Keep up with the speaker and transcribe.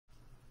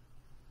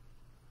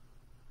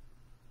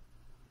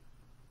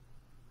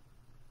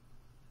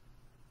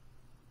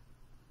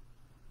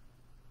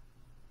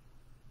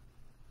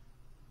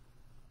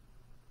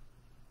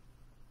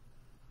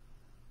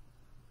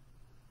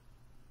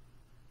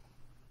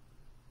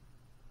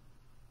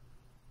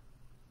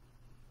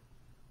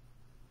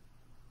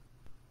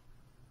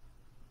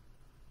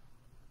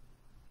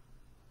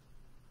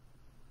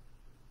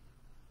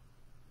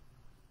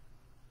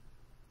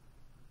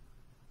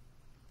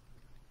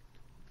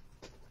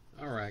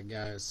Alright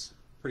guys,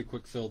 pretty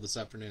quick fill this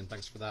afternoon,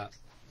 thanks for that.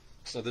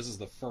 So this is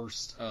the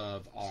first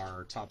of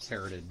our Topps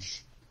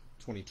Heritage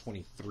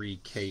 2023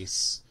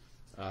 case.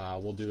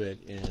 We'll do it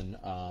in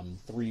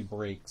 3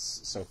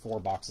 breaks, so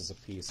 4 boxes a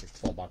piece, or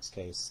 12-box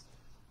case.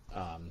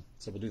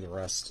 So we'll do the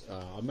rest.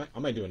 I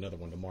might do another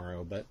one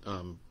tomorrow, but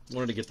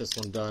wanted to get this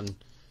one done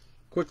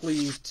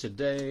quickly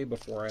today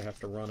before I have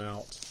to run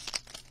out.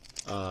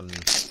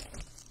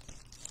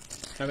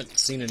 Haven't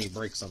seen any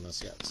breaks on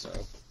this yet, so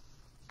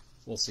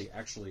we'll see.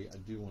 Actually, I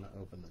do want to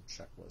open the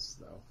checklist,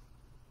 though.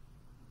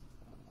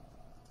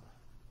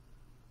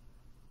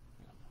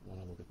 I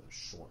want to look at the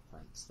short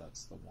prints.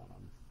 That's the one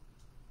I'm...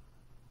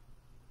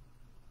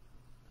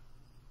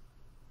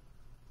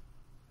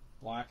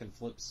 Black and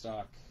flip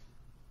stock.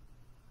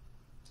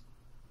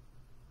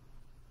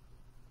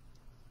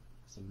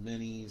 Some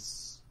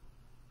minis.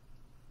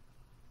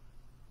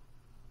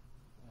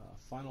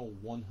 Final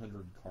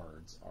 100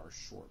 cards are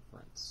short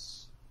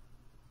prints.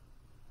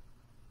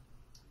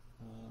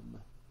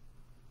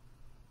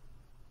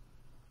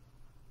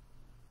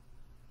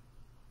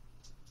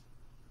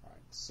 Alright,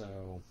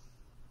 so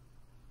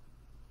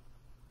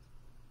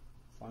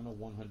final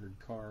 100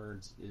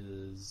 cards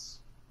is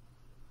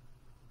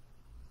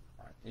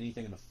alright,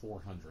 anything in the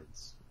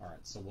 400s. Alright,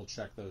 so we'll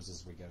check those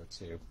as we go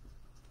too.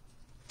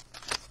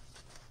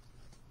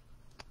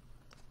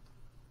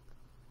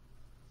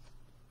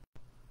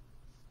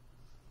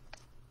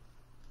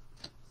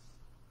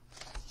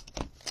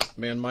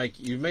 Man, Mike,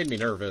 you made me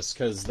nervous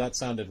because that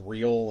sounded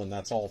real and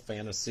that's all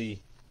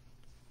fantasy.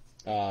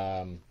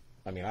 I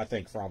mean, I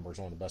think Fromber's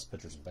one of the best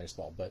pitchers in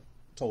baseball, but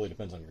totally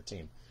depends on your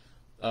team.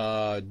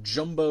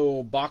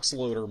 Jumbo box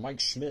loader Mike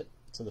Schmidt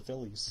to the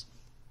Phillies.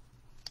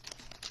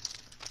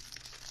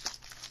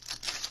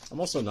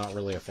 I'm also not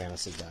really a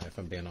fantasy guy, if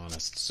I'm being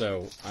honest,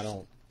 so I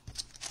don't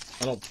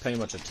pay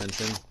much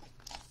attention.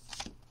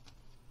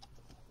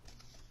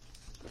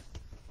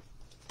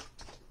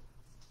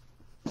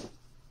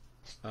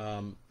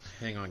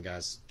 Hang on,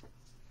 guys.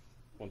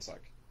 One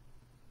sec.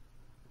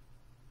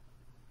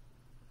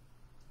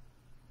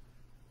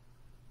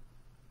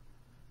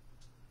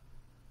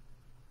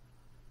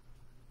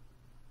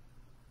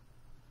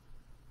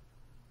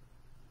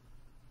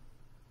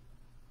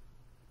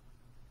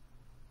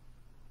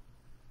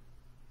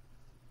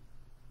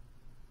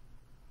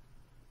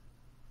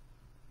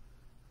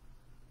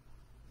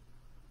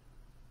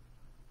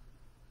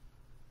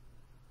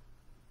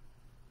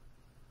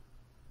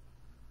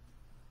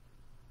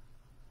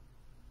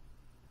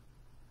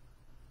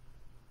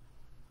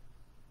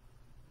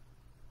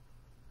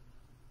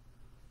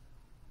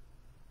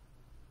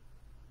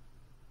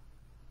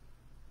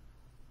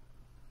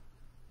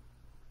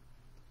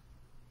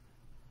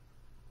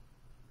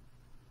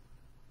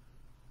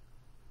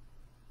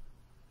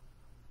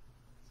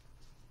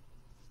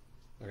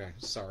 Okay,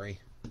 sorry.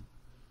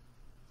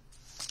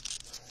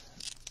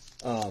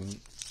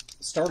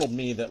 Startled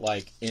me that,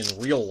 like, in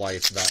real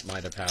life that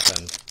might have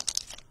happened.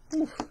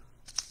 Whew.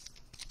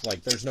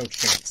 Like, there's no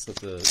chance that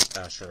the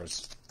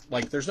Astros...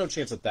 Like, there's no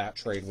chance that that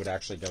trade would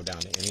actually go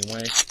down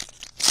anyway.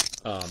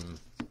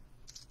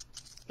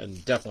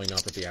 And definitely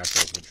not that the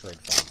Astros would trade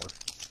Farmer.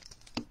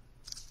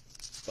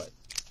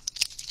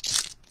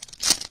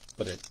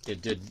 But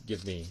it did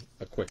give me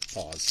a quick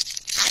pause.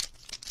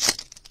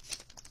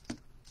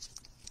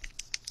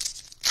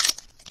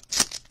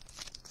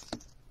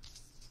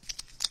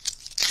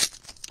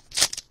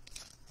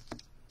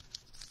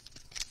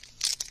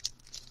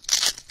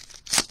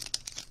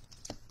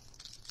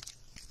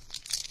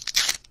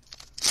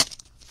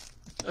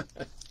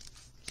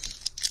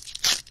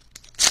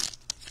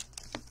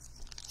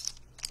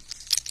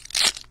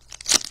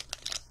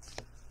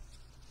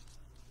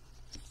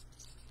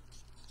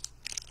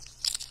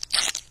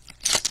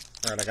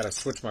 Alright, I gotta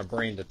switch my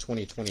brain to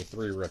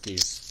 2023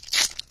 rookies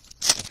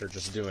after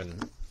just doing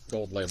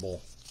gold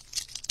label.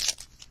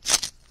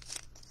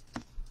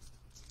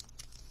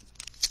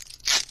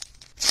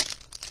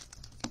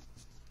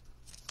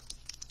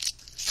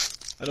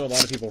 I know a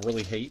lot of people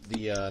really hate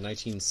the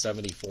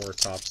 1974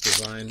 Topps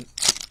design.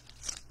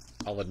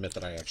 I'll admit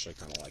that I actually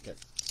kind of like it.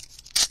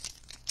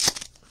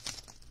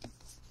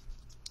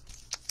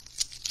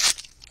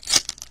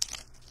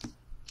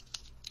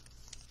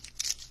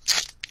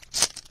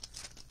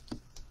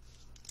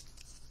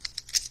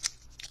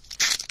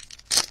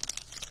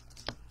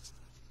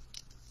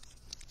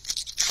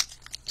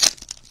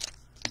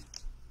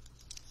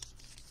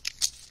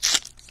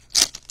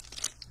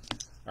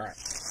 Alright.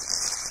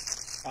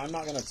 I'm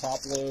not going to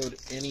top load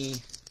any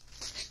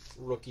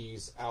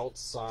rookies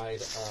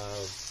outside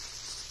of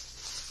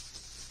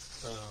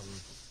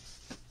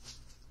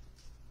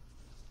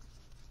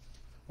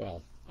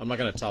well, I'm not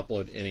going to top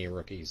load any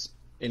rookies,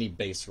 any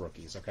base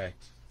rookies, okay?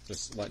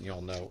 Just letting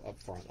y'all know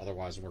up front.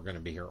 Otherwise, we're going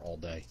to be here all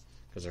day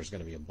because there's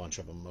going to be a bunch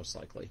of them most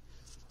likely.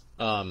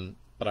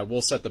 But I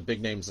will set the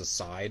big names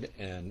aside,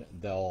 and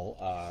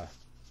they'll,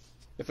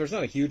 if there's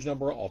not a huge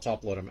number, I'll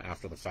top load them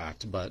after the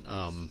fact, but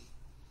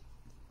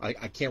I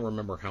can't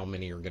remember how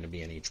many are going to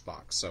be in each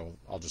box, so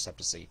I'll just have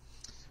to see.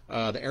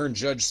 The Aaron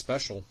Judge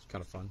special,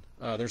 kind of fun.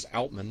 There's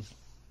Outman.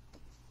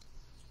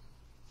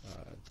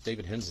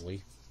 David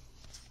Hensley.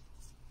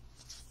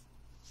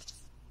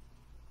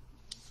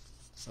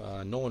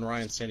 Nolan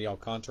Ryan, Sandy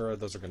Alcantara.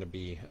 Those are going to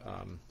be,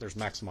 there's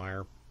Max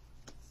Meyer.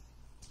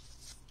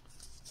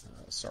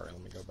 Sorry,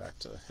 let me go back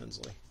to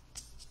Hensley.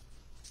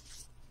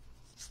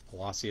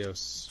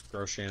 Palacios,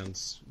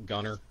 Groshans,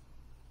 Gunner.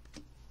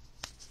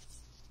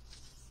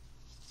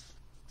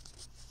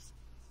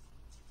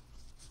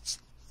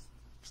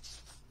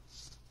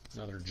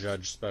 Another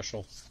Judge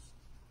special.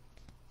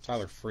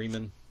 Tyler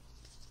Freeman.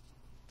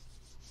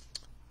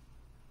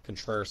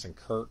 Contreras and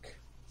Kirk.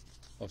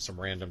 Love some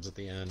randoms at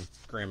the end.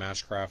 Graham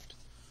Ashcraft.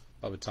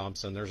 Bubba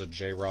Thompson. There's a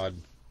J-Rod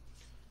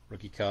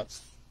rookie cut.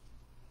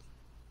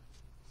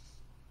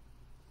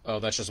 Oh,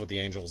 that's just what the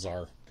Angels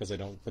are, because they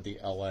don't put the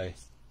LA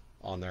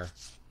on there.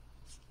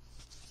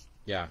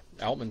 Yeah,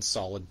 Altman's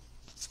solid.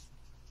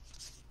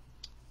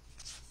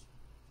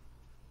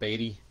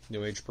 Beatty,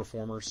 New Age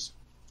Performers.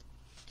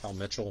 Cal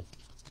Mitchell.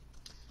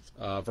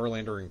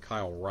 Verlander and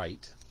Kyle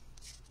Wright.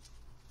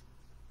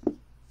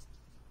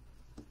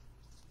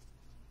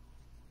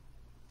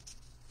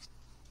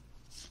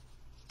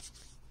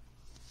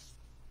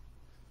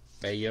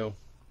 Bayo.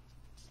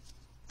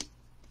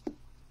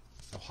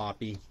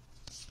 Hoppy.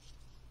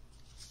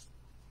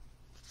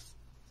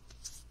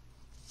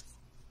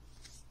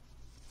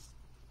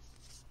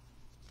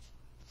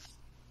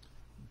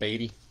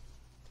 Beatty.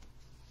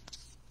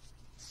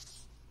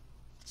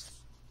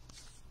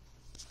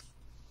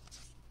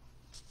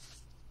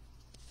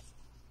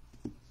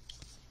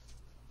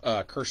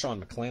 Kershaw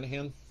and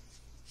McClanahan.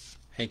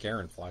 Hank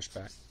Aaron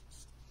flashback.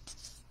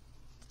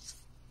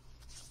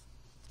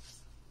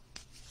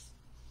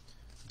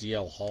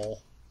 DL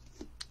Hall.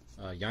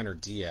 Yainer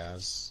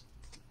Diaz.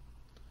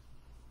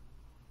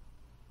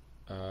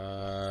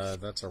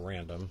 That's a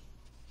random.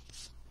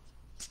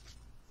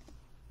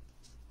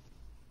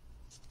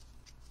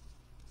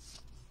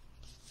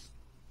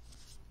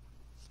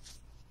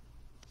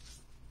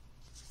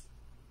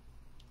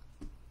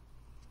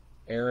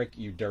 Eric,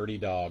 you dirty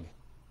dog.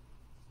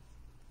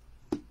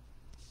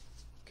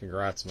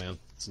 Congrats, man.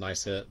 It's a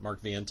nice hit.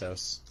 Mark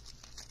Vientos.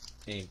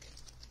 Ink.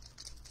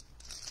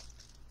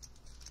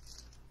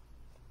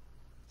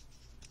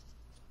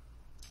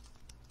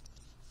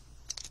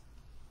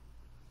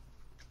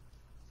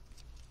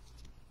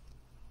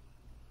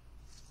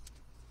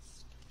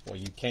 Well,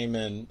 you came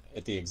in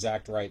at the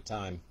exact right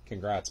time.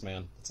 Congrats,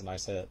 man. It's a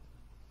nice hit.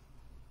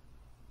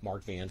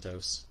 Mark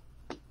Vientos.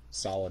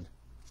 Solid.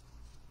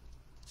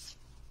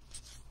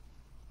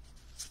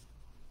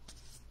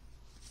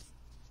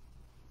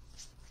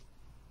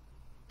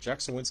 Jack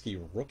Sawinski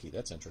rookie.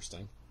 That's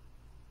interesting.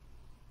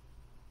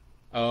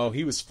 Oh,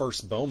 he was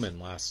first Bowman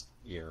last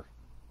year.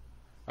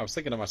 I was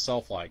thinking to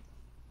myself, like,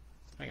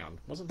 hang on,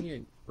 wasn't he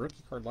a rookie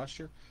card last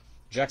year?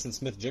 Jackson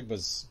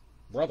Smith-Jigba's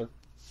brother.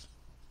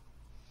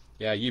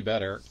 Yeah, you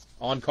bet, Eric.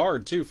 On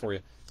card, too, for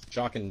you.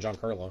 Jock and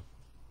Giancarlo.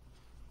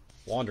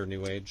 Wander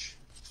New Age.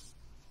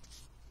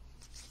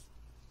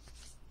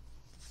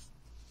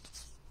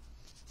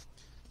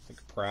 I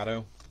think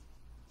Prado.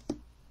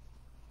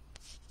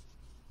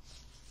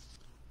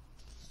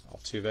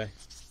 Altuve.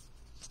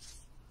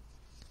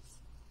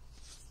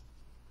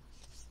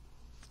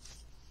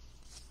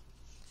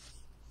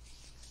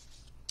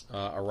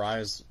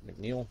 Arise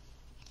McNeil.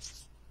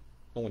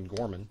 Nolan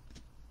Gorman.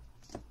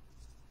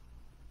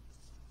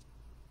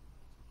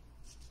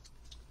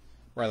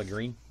 Riley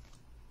Green.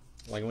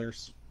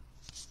 Langeliers.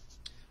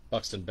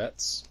 Buxton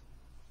Betts.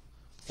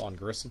 Vaughn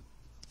Grissom.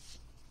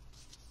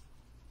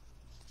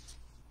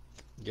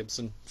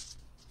 Gibson.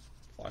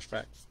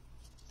 Flashback.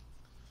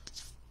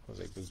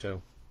 Jose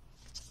Buto.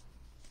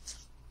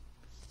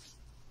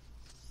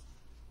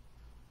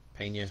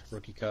 Pena,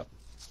 Rookie Cup.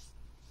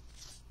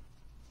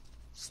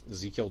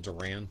 Ezekiel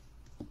Duran.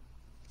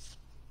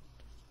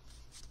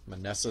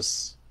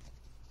 Meneses.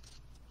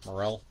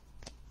 Morel.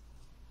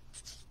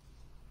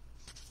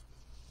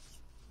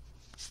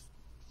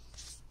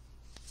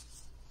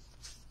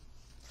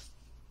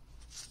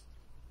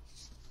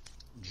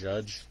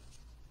 Judge.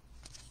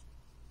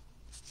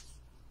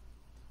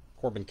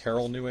 Corbin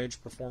Carroll, New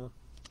Age Performer.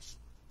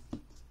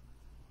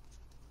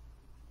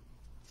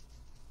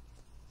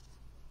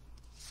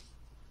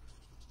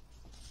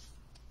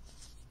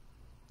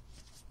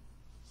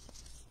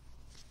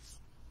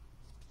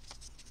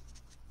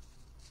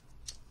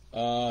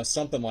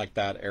 Something like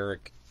that,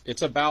 Eric.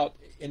 It's about,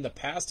 in the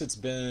past, it's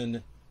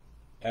been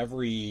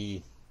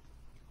every,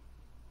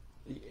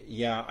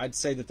 yeah, I'd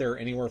say that there are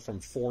anywhere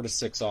from 4 to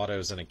 6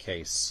 autos in a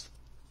case.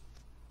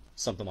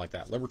 Something like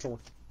that. Libertor.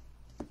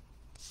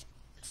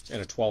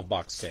 In a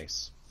 12-box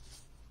case.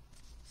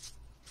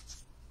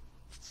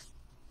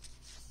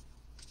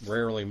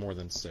 Rarely more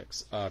than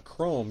 6.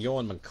 Chrome,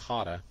 Yohan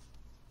Moncada.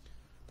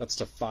 That's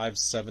to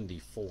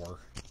 574.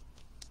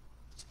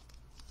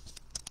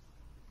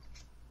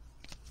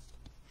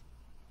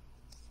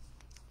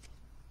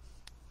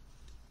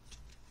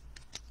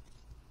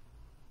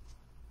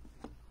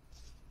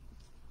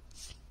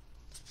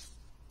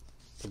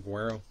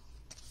 Aguero.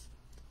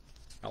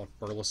 Alec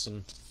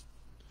Burleson.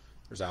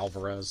 There's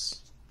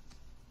Alvarez.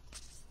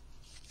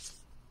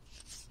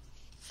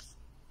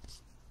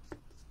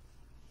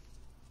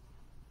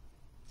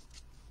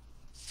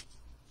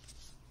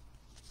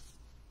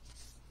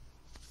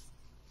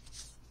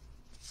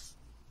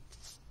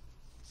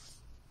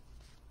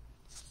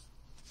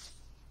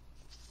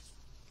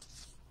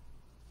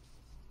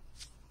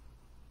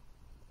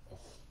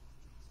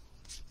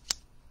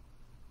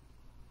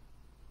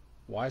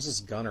 Why is this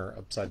Gunner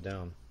upside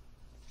down?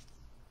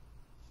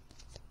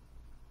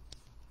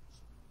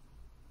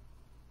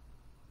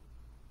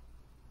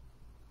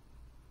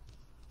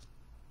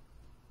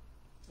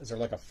 Is there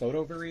like a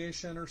photo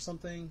variation or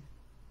something?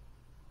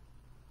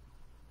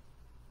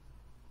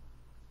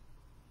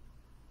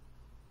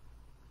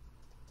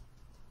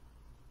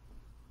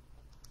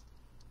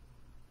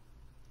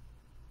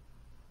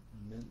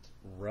 Mint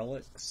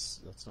Relics.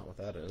 That's not what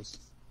that is.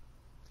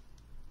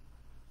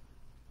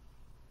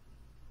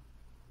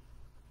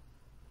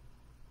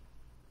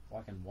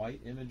 Black and white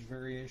image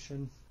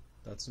variation.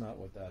 That's not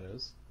what that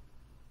is.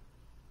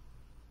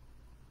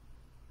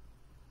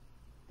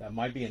 That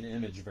might be an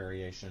image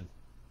variation.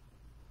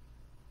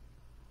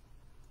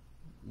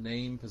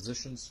 Name,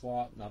 position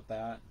swap, not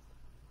that.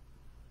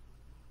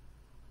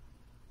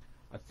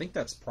 I think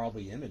that's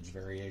probably image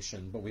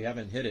variation, but we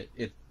haven't hit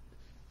it.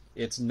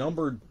 It's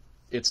numbered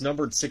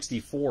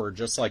 64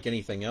 just like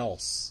anything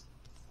else.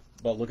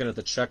 But looking at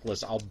the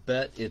checklist, I'll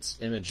bet it's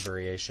image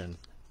variation.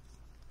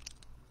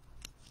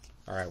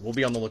 Alright, we'll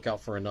be on the lookout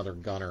for another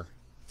Gunner.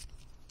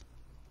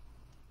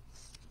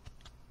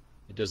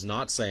 It does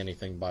not say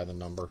anything by the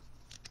number.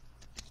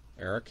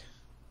 Eric?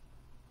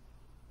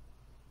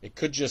 It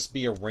could just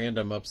be a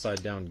random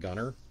upside down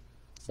Gunner,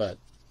 but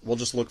we'll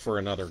just look for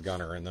another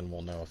Gunner and then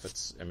we'll know if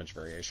it's image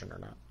variation or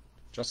not.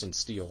 Justin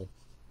Steele.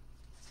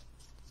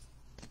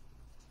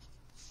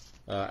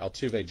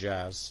 Altuve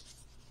Jazz.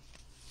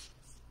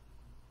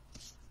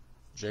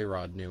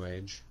 J-Rod New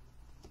Age.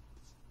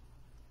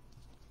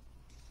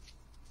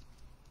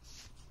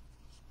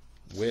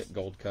 Witt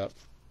Gold Cup.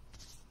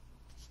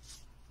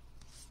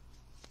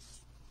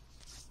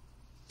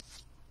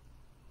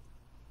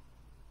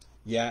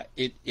 Yeah,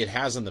 it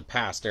has in the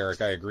past,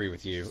 Eric. I agree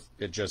with you.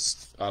 It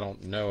just, I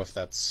don't know if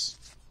that's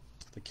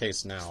the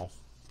case now.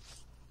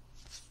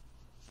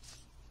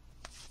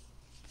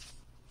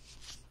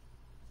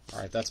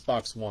 Alright, that's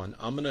box one.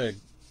 I'm going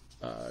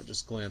to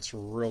just glance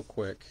real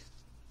quick.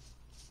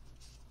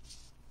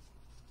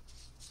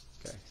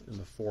 Okay, in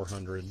the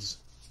 400s.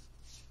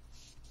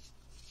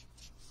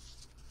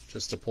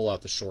 Just to pull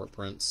out the short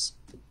prints.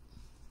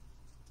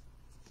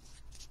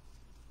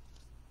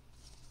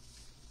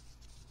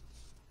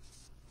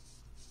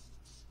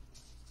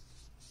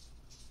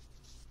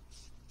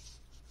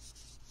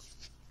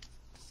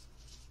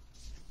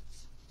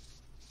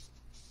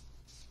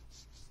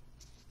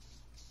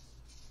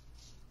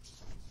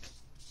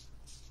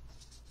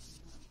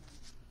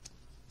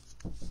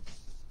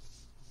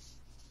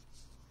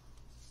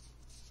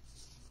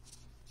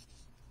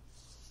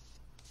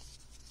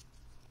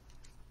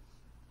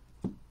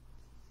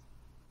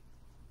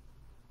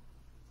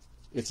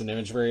 It's an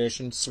image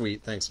variation?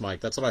 Sweet. Thanks, Mike.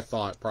 That's what I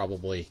thought,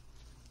 probably.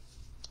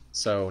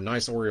 So,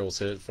 nice Orioles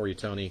hit for you,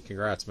 Tony.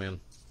 Congrats, man.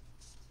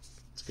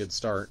 It's a good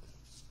start.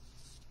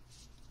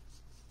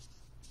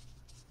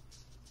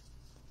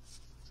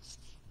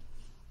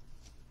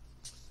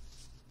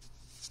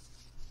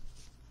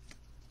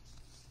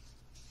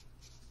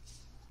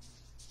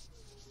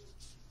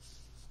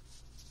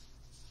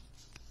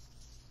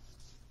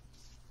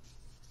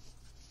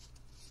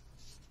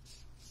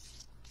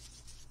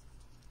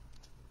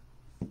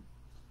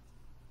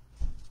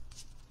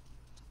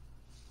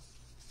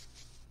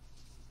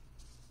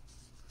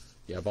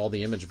 Yeah, of all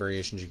the image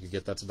variations you could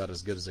get, that's about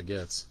as good as it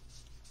gets.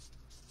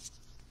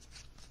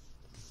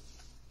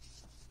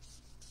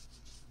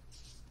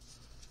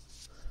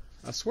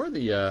 I swear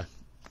the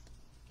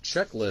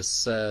checklist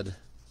said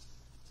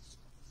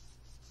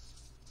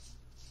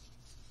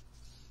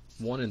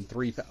 1 in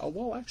 3. Oh,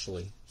 well,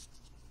 actually,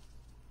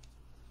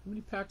 how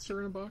many packs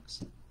are in a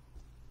box?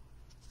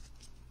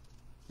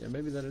 Yeah,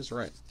 maybe that is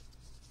right.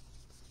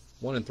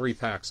 1 in 3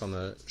 packs on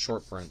the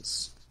short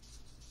prints.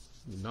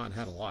 We've not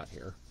had a lot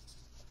here.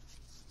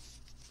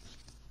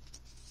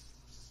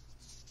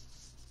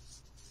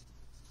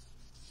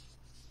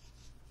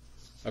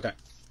 Okay.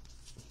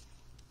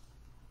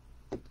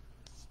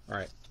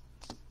 Alright.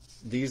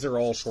 These are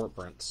all short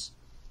prints.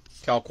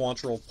 Cal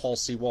Quantrill, Paul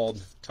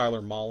Sewald,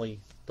 Tyler Mahle,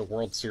 the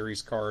World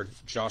Series card,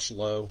 Josh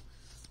Lowe,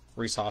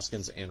 Rhys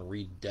Hoskins, and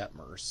Reed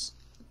Detmers.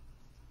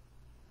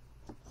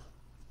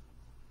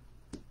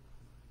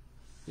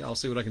 Yeah, I'll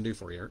see what I can do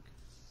for you, Eric.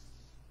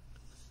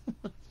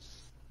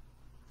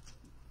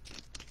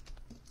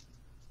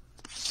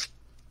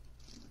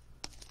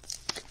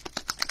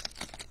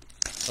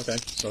 Okay,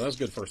 so that was a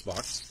good first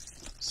box.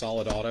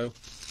 Solid auto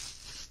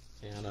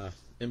and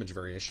image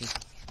variation.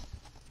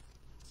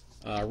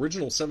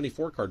 Original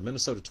 74 card,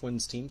 Minnesota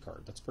Twins team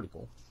card. That's pretty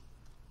cool.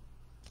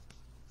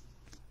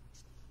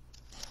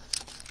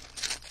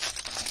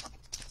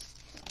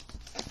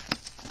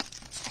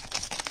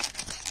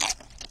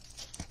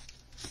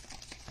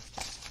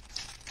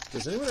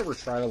 Does anyone ever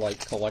try to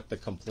like collect the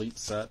complete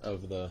set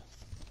of the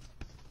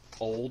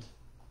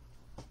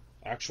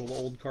actual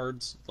old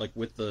cards, like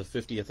with the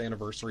 50th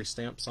anniversary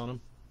stamps on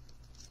them?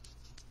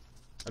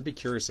 I'd be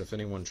curious if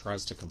anyone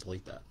tries to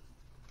complete that.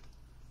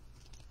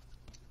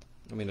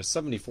 I mean, a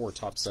 74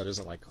 top set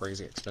isn't like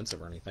crazy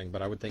expensive or anything,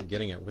 but I would think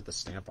getting it with the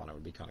stamp on it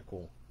would be kind of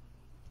cool.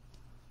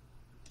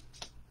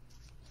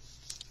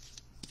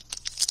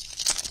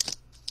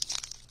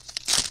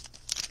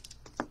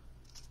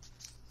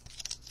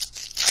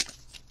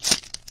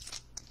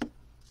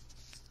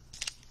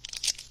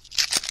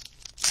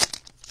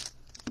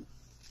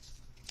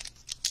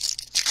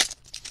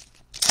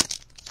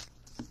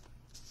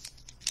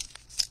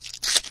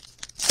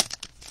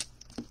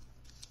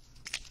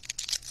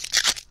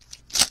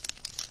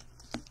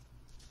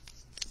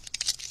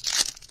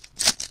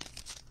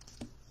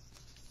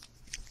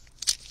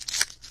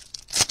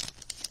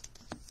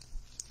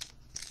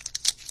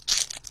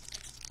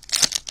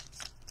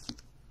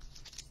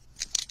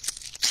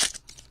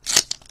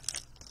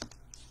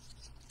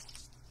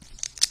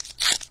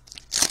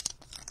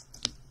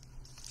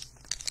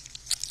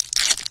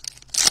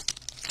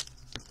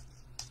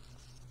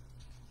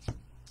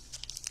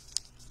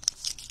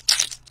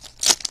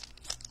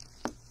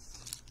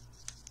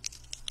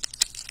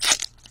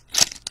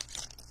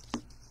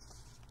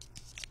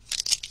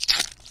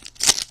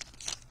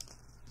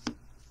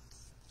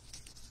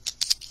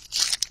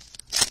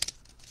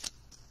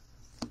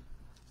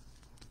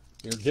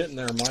 You're getting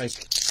there,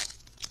 Mike.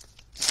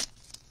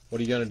 What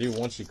are you going to do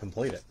once you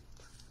complete it?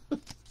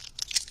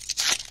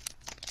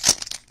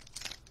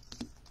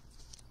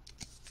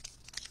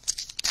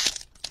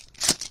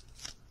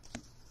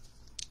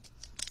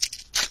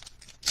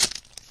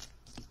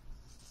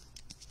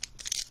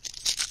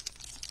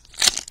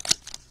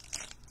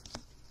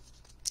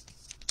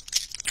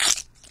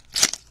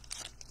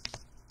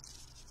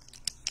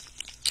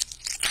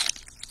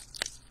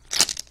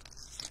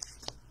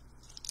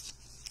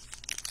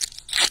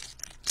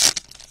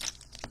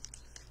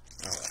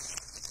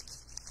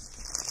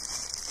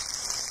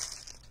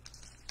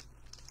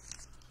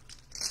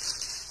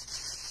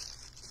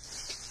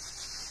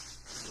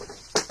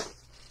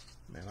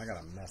 I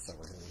got a mess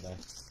over here today.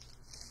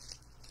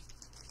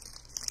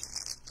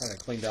 I haven't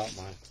cleaned out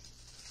my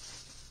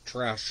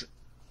trash,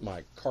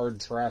 my card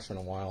trash in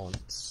a while, and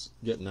it's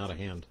getting out of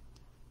hand.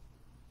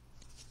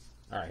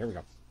 Alright, here we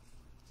go.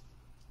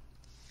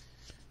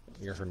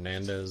 Your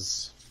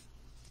Hernandez,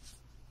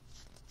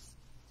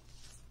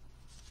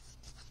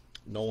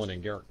 Nolan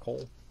and Garrett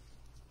Cole.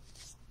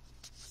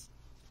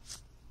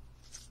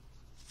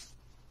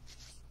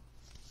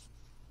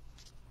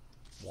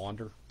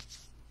 Wander.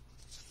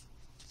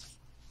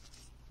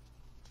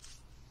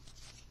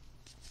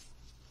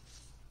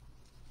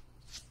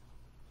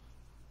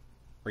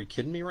 Are you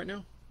kidding me right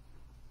now?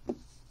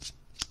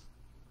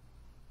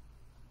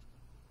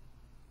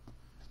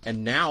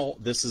 And now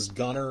this is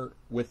Gunnar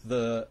with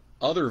the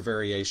other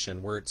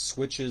variation where it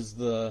switches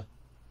the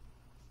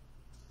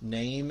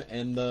name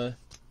and the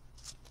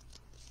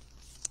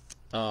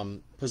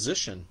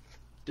position.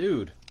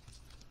 Dude.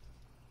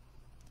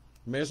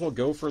 May as well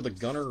go for the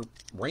Gunnar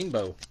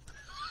Rainbow.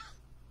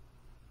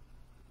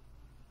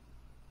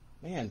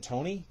 Man,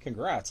 Tony,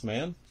 congrats,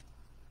 man.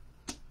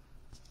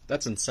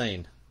 That's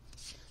insane.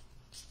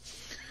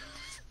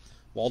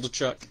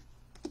 Waldachuk.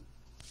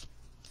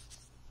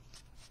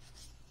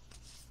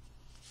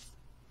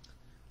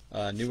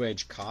 New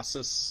Age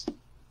Casas.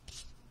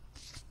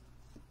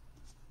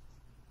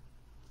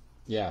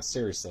 Yeah,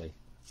 seriously.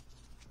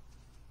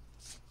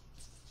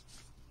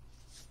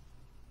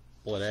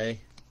 Blade.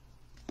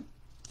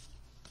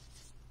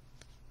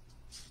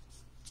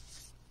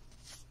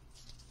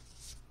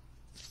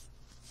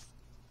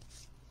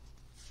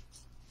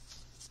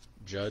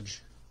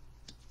 Judge.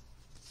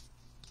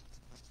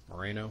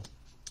 Moreno.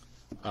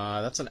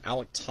 That's an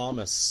Alec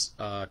Thomas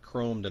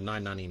chrome to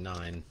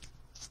 $9.99.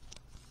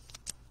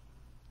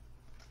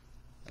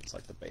 That's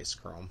like the base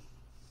chrome.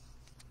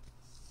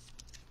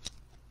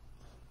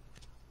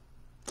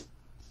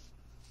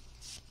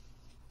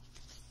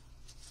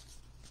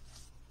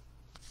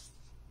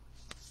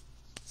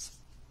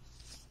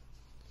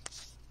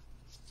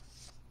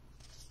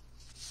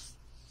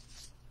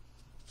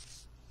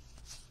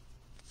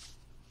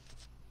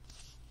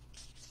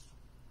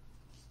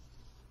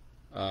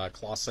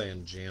 Clase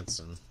and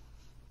Jansen.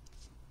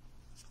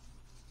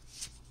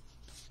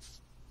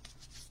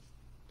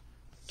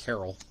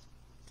 Carroll.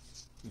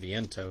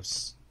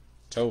 Vientos.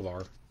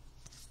 Tovar.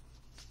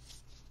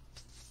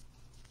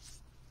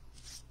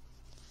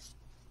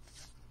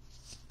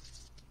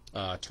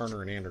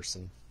 Turner and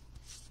Anderson.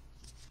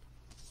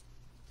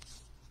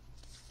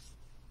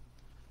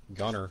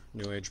 Gunnar,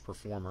 New Age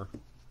Performer.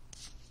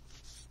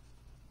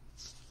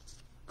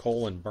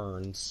 Cole and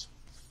Burns.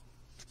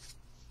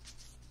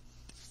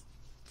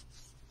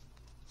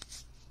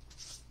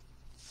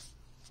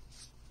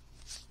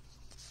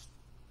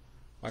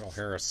 Michael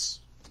Harris.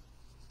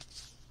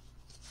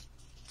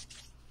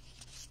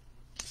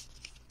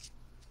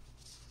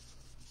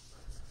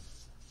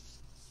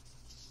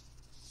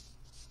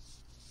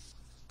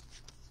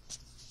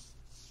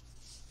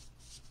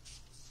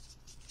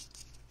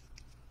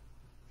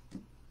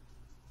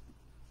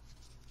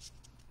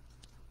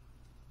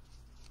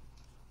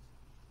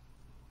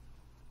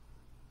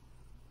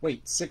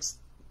 Wait, 6.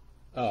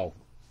 Oh,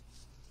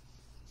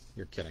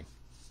 you're kidding.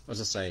 I was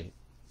going to say,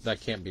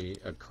 that can't be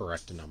a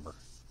correct number.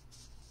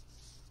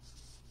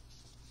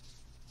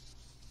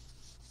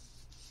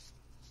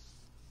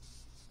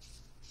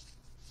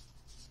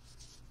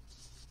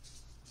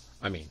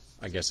 I mean,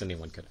 I guess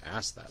anyone could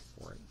ask that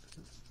for it.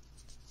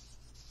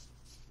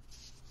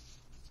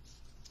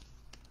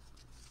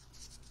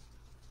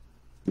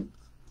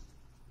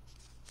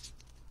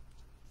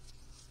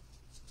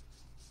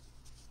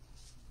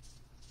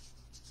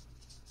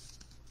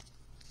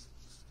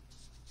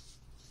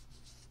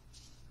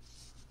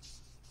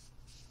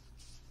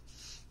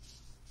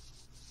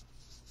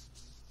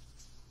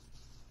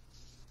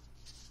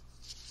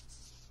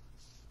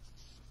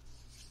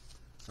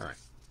 All right.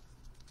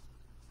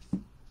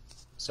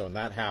 So in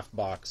that half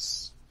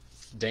box,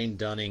 Dane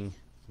Dunning,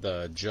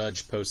 the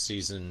Judge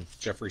postseason,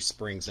 Jeffrey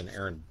Springs, and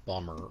Aaron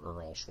Bummer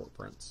are all short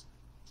prints.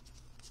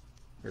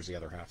 Here's the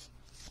other half.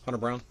 Hunter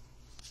Brown,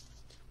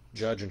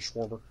 Judge, and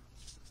Schwarber.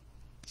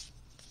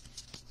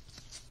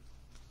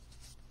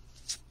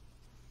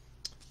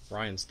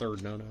 Ryan's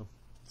third no-no.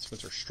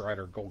 Spencer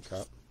Strider, Gold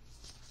Cup.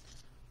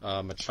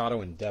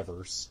 Machado and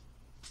Devers.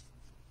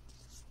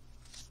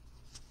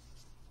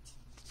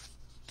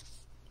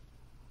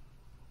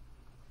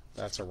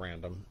 That's a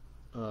random.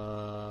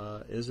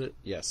 Is it?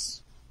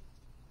 Yes.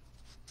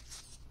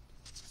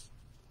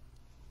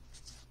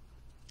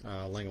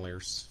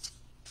 Langeliers.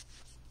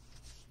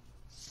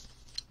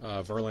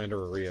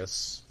 Verlander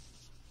Arias.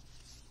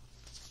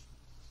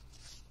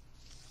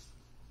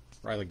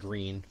 Riley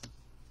Green.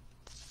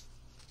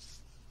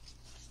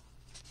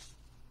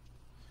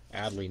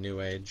 Adley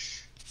New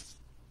Age.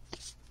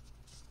 Let's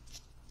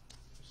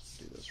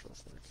do this real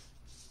quick.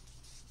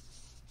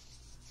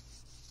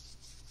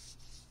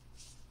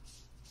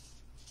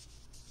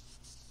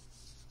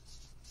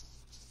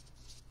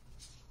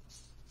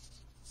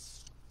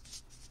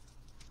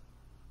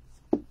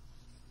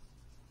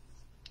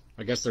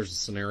 I guess there's a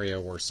scenario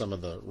where some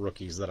of the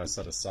rookies that I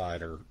set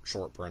aside are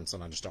short prints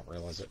and I just don't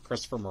realize it.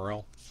 Christopher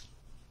Morel.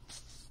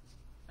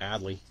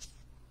 Adley.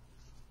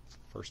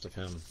 First of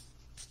him.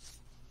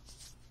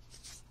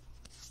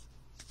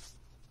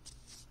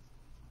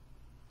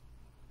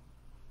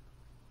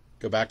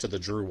 Go back to the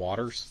Drew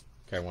Waters.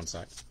 Okay, one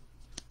sec.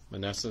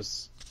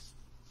 Meneses.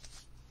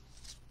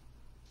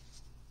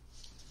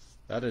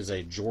 That is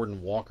a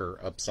Jordan Walker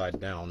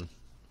upside down.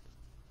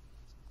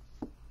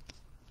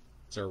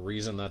 Is there a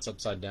reason that's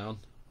upside down?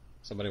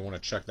 Somebody want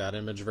to check that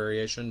image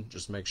variation?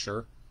 Just make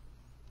sure.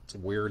 It's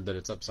weird that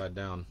it's upside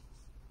down.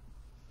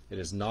 It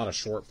is not a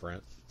short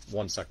print.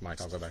 One sec,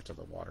 Mike. I'll go back to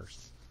the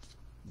Waters.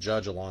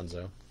 Judge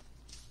Alonso.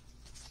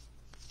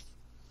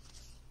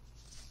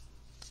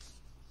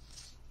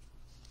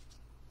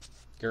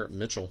 Garrett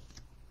Mitchell.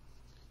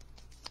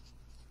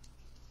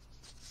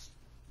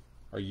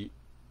 Are you...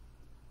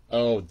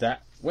 Oh,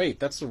 that... Wait,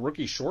 that's the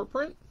rookie short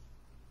print?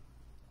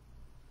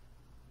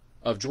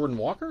 Of Jordan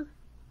Walker?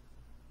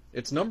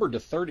 It's numbered to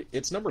 30.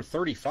 It's number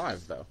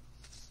 35, though.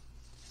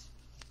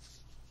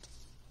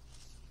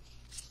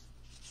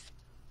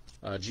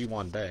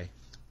 G1 Bay.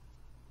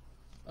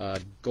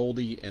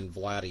 Goldie and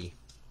Vladdy.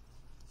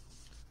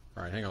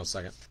 All right, hang on a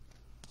second.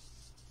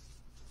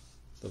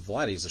 The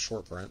Vladdy's a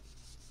short print,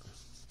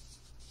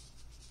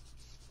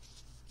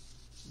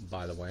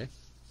 by the way.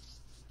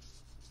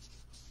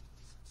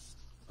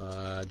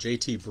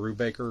 JT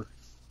Brubaker.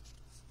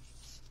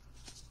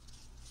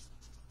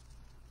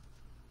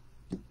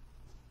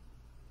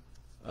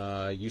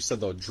 You said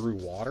the Drew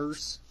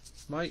Waters,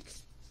 Mike?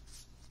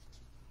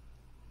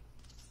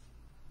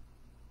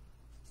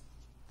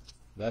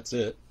 That's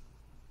it.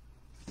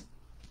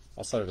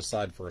 I'll set it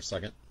aside for a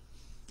second.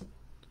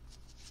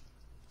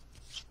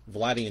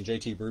 Vladdy and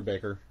JT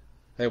Brubaker.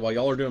 Hey, while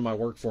y'all are doing my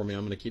work for me,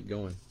 I'm going to keep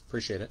going.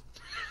 Appreciate it.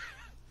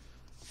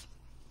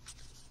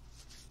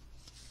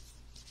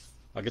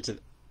 I'll get to...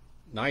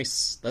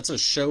 Nice. That's a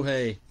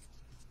Shohei...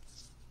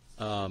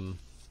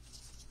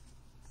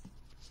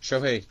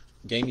 Shohei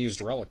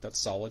game-used relic. That's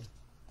solid.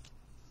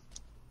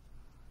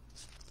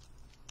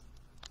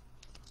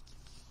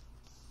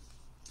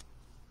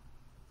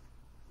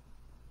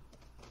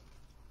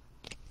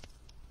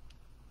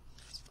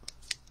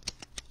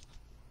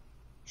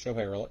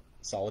 Shohei relic.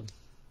 Solid.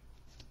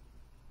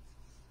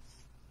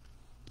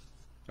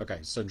 Okay,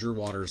 so Drew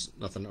Waters,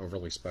 nothing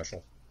overly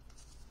special.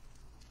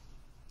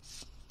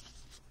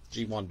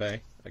 G1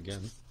 Bay,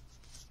 again.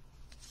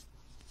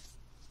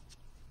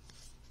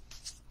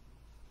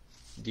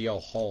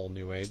 DL Hall,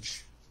 New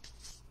Age.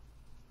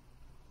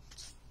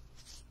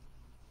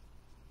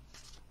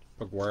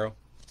 Paguero.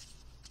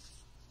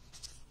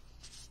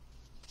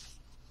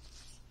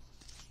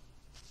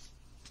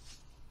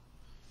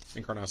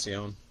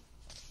 Encarnacion.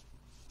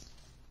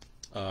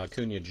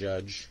 Cunha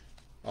Judge.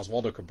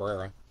 Oswaldo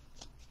Cabrera.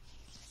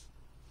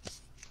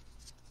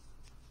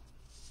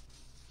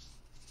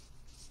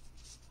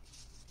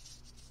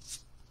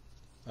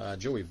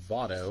 Joey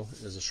Votto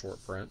is a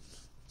short print.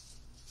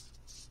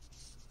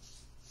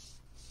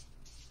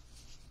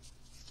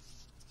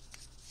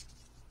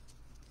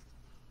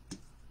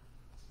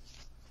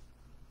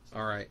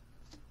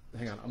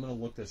 hang on. I'm going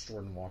to look this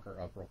Jordan Walker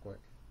up real quick.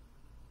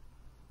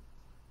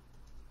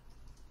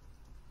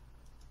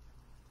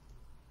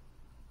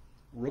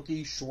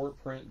 Rookie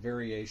short print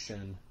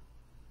variation.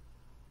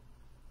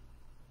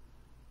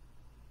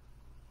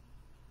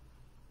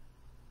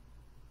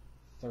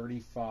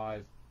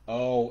 $35.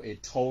 Oh,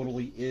 it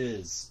totally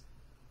is.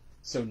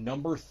 So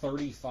number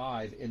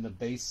 35 in the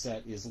base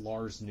set is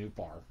Lars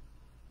Nootbaar.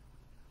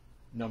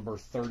 Number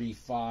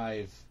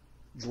 35,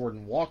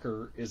 Jordan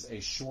Walker, is a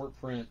short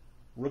print,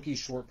 rookie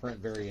short print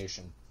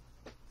variation.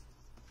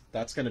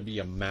 That's going to be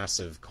a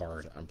massive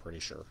card, I'm pretty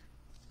sure.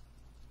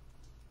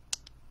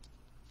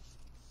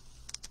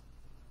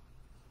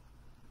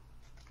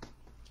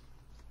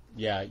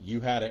 Yeah,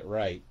 you had it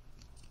right,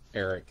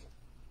 Eric.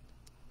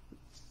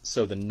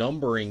 So the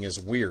numbering is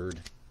weird.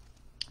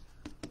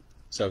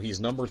 So he's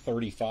number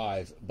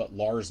 35, but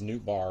Lars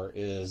Nootbaar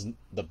is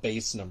the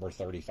base number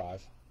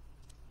 35.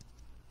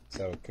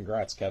 So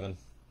congrats, Kevin.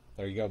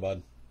 There you go,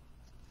 bud.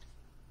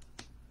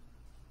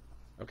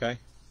 Okay.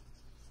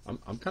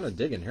 I'm kind of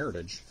digging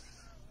Heritage.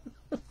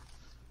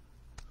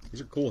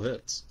 These are cool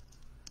hits.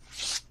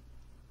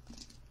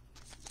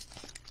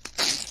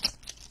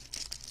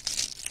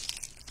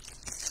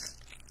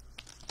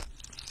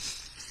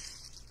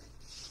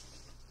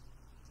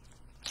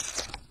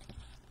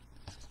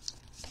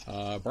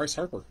 Bryce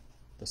Harper,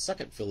 the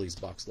second Phillies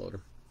box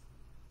loader.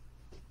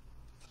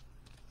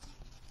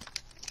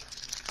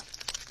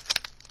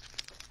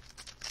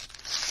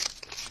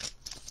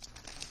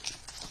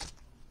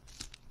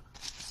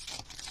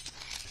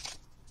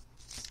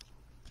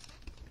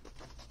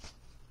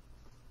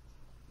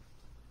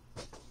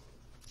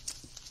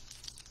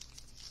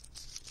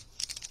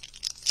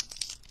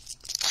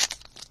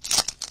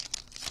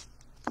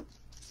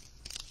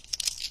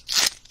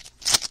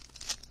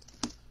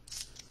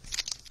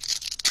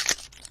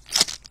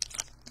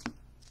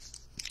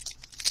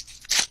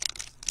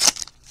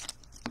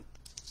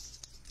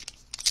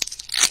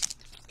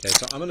 Okay,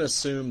 so I'm going to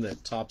assume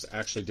that Topps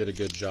actually did a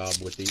good job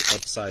with the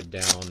upside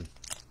down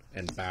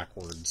and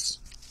backwards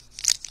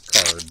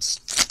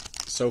cards.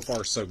 So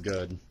far, so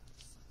good.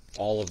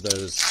 All of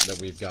those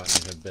that we've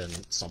gotten have been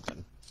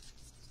something.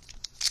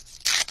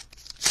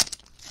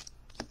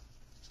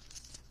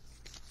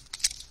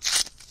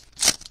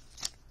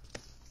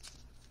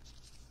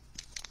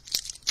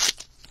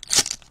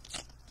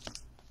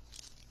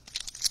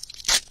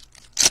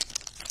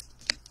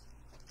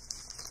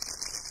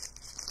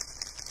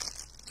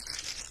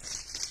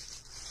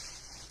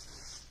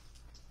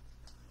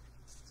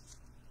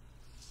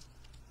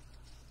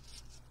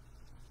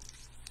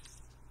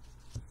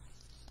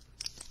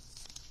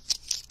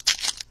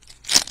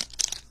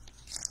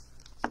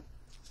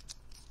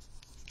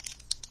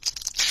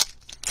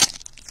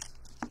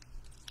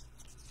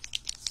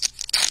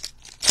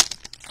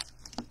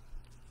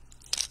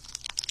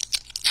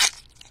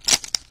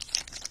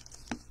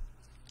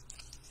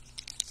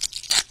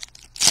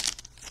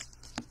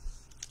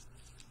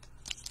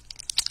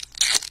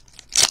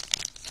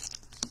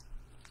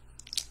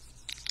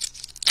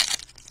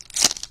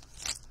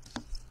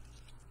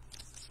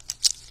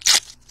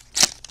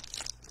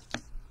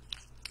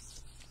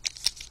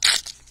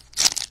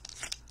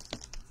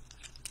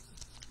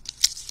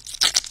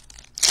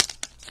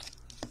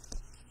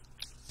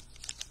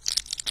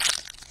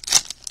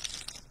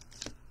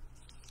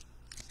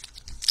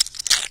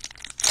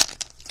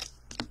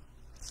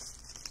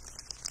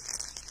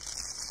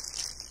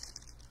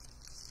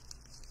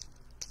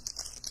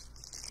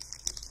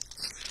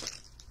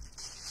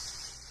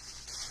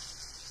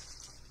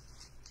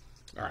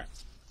 All right,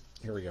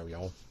 here we go,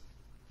 y'all.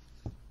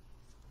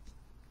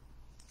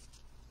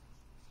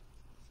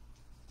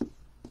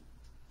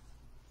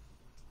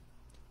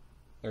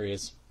 There he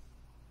is.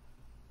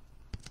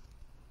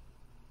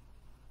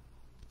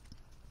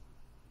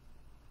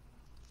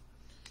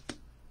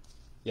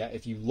 Yeah,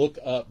 if you look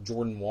up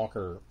Jordan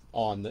Walker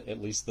on the, at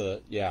least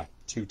the,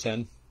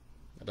 210,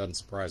 that doesn't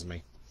surprise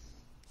me.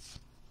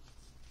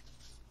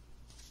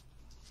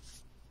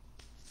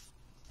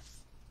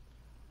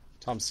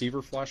 Tom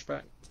Seaver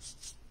flashback.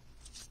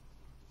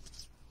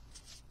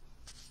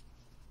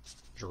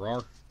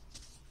 Gerard.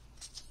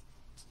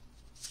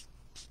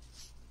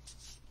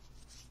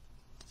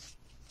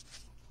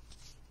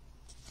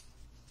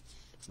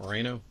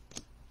 Moreno.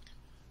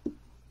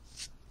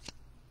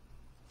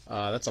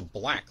 That's a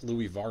black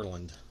Louis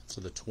Varland to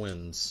the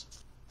Twins.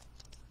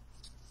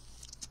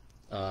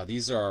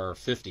 These are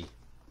 50.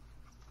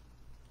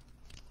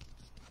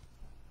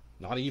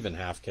 Not even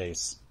half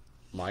case.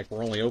 Mike,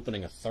 we're only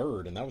opening a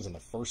third, and that was in the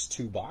first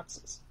two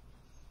boxes.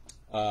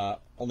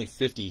 Only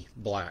 50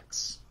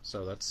 blacks,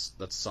 so that's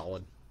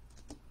solid.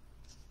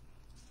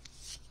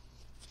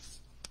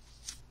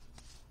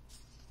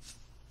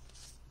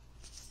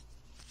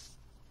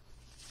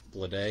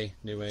 Blade,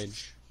 New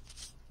Age,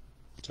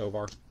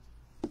 Tovar.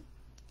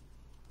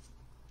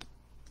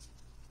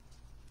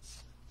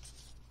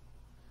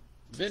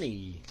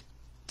 Vinny.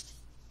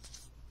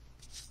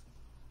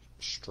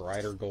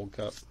 Strider Gold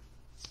Cup.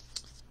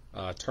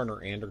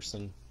 Turner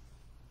Anderson.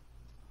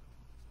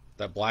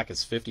 That black is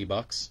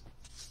 $50.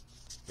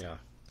 Yeah.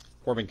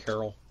 Corbin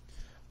Carroll.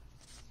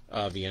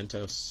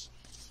 Vientos.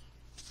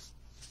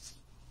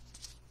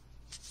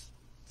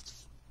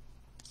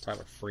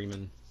 Tyler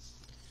Freeman.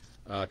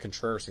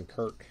 Contreras and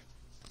Kirk.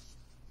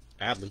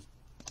 Adley.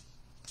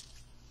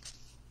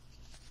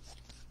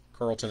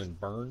 Carlton and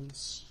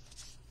Burns.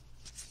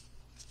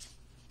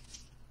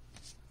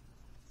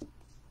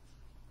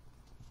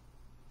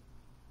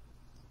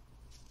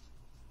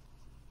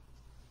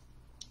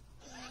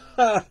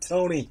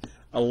 Tony,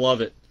 I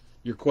love it.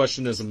 Your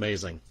question is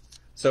amazing.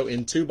 So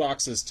in 2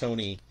 boxes,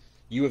 Tony,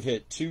 you have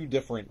hit 2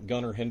 different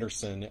Gunnar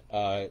Henderson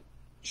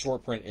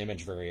short print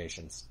image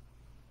variations.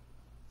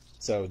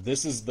 So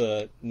this is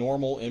the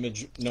normal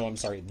image. No, I'm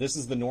sorry. This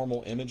is the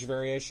normal image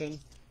variation,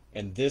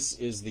 and this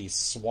is the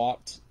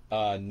swapped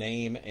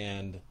name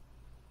and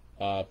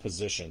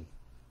position.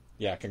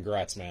 Yeah,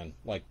 congrats, man.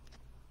 Like,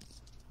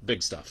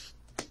 big stuff.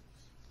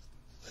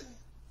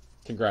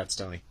 Congrats,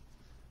 Tony.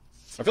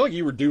 I feel like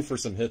you were due for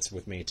some hits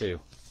with me, too.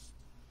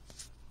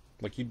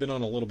 Like, you've been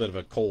on a little bit of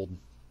a cold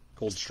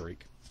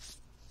streak.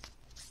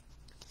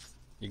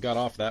 You got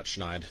off that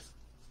schneid.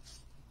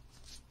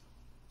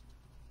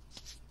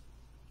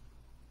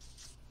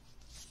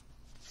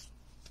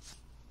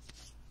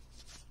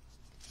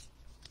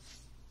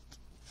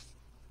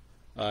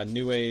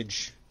 New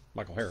Age,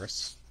 Michael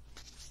Harris.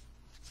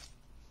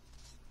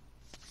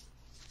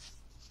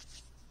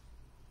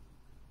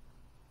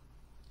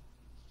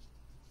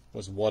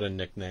 Was what a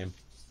nickname.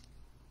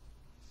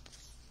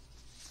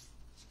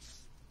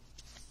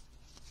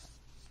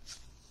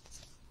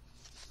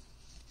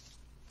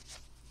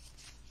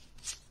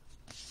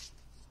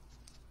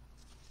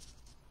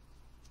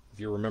 If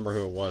you remember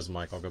who it was,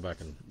 Mike, I'll go back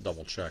and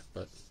double check,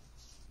 but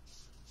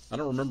I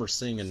don't remember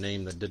seeing a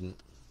name that didn't.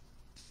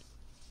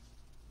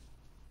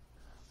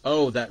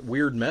 Oh, that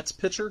weird Mets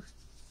pitcher?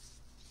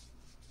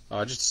 Oh,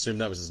 I just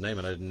assumed that was his name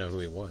and I didn't know who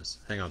he was.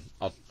 Hang on,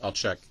 I'll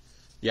check.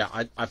 Yeah,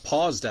 I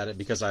paused at it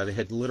because I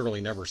had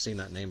literally never seen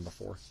that name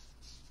before.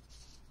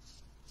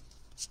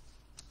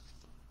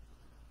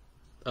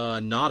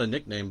 Not a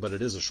nickname, but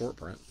it is a short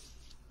print.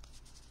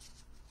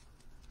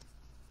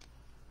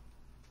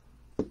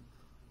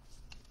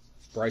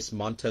 Bryce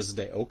Montes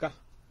de Oca.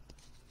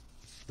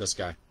 This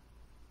guy.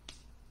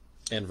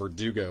 And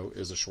Verdugo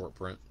is a short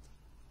print.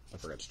 I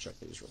forgot to check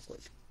these real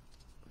quick.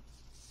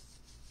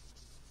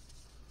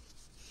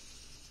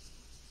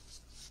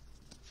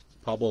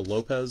 Pablo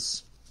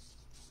Lopez.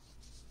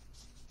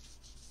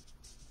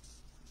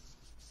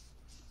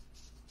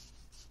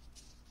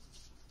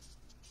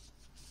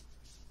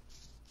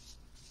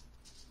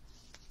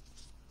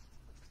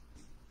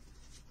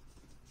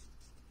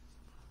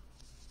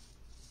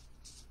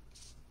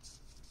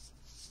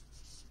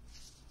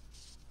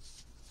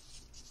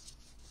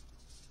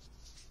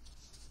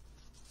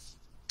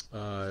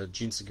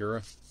 Gene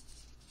Segura.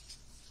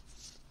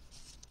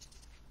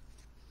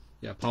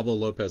 Yeah, Pablo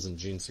Lopez and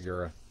Gene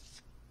Segura.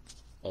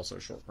 Also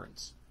short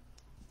prints.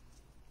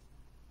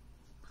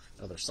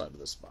 Other side of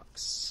this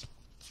box.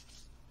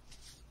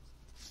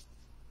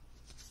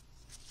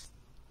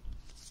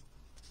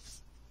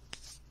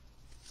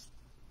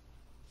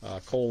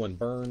 Cole and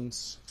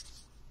Burns.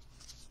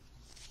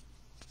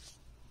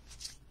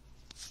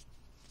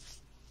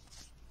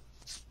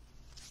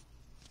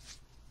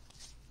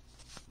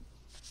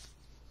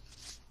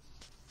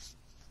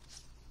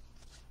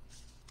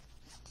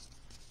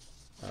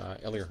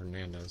 Elier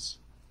Hernandez.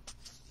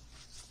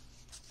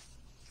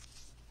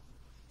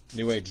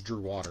 New Age Drew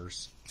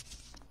Waters.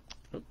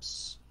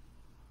 Oops.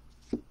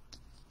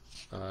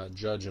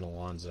 Judge and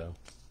Alonso.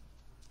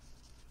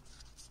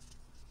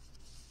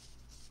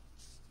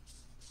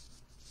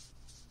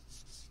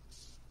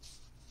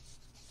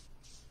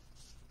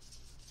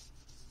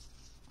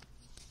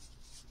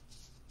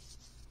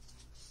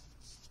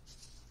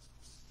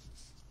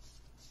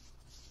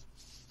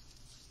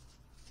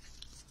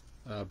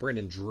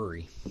 Brandon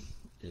Drury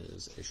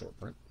is a short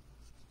print.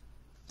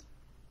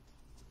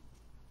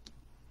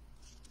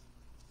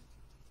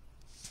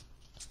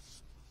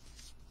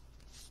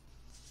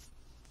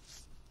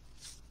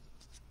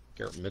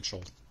 Garrett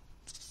Mitchell.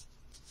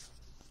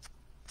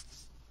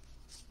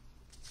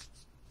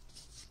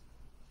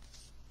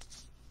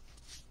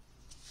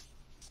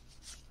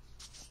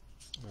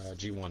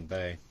 G1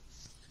 Bay.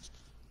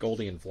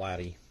 Goldie and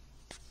Vladdy.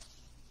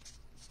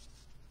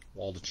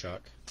 Waldachuk.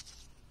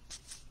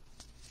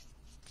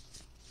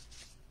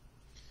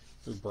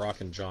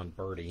 Brock and John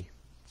Birdie.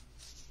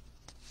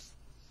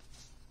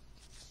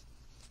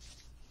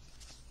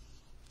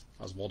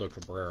 Oswaldo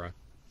Cabrera.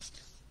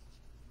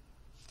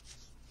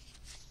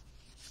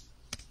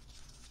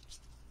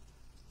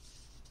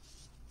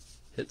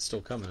 Hit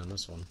still coming in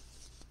this one.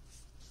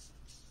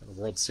 The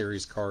World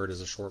Series card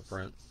is a short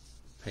print.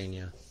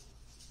 Pena.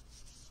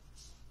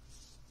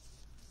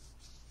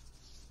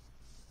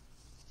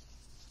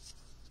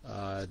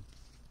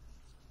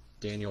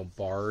 Daniel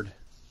Bard.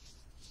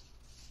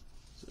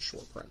 It's a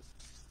short print.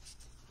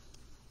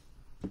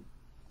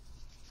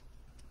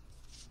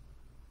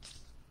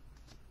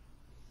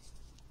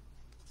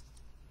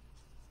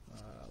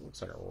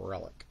 Looks like a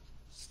relic.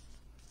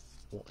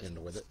 we'll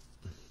end with it.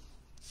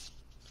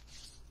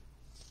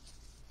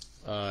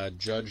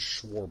 Judge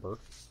Schwarber.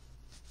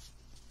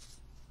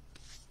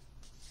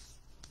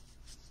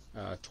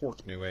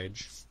 Torque New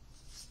Age.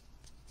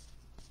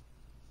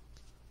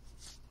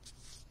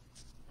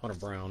 Hunter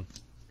Brown.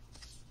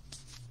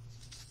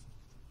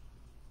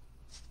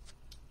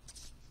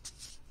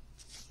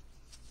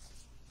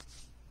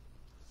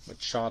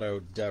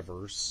 Machado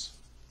Devers.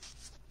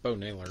 Bo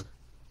Naylor.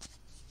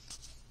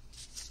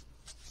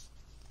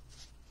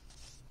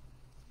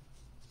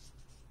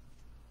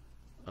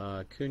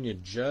 Cunha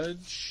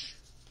Judge.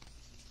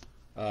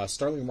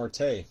 Starling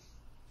Marte.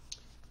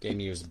 Game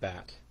used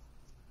back.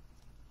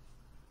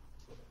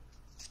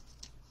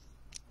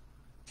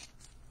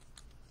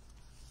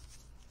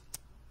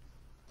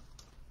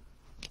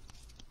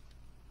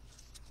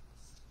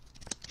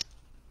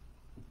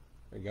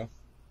 There you go.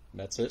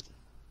 That's it.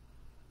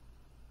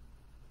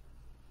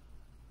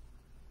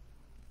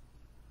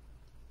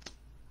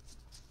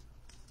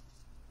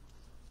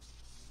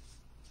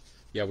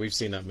 Yeah, we've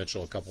seen that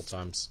Mitchell a couple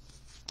times.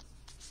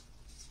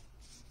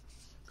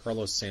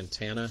 Carlos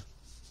Santana.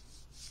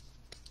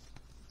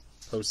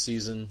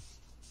 Postseason. I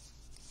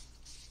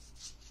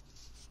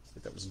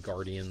think that was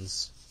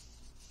Guardians.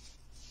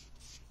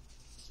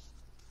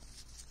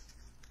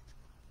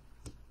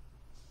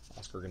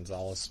 Oscar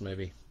Gonzalez,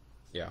 maybe.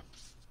 Yeah.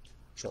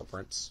 Short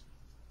prints.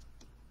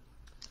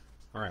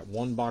 All right,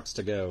 one box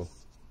to go.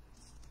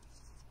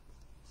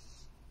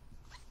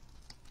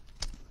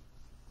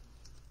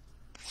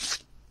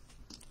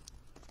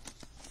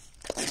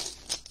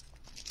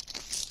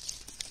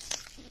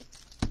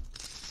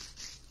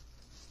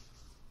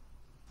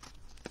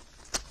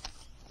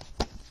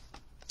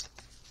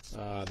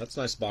 That's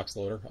a nice box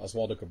loader.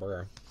 Oswaldo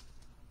Cabrera.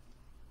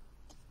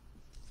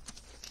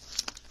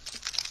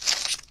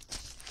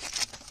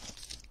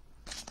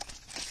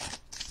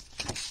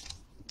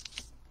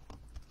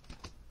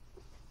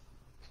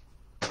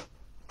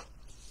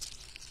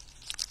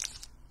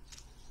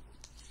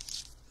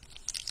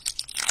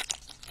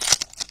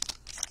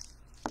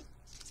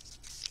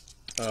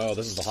 Oh,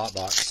 this is the hot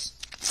box.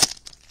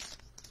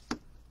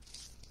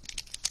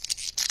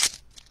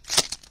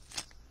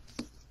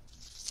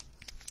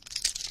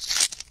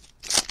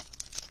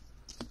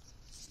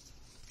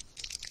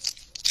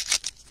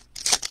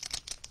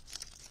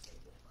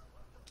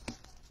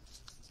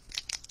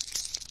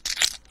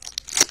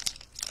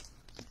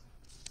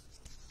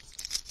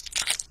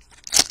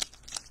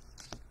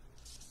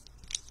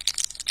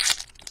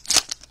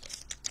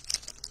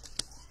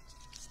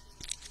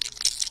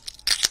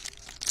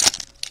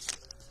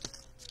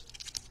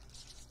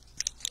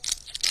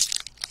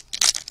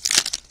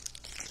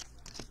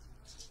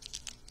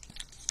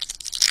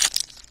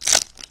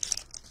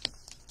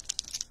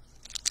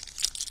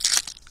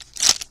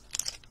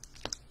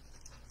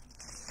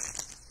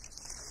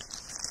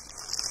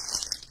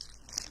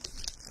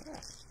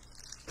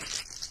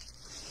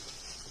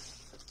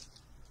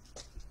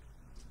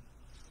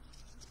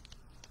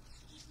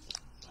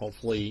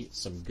 Hopefully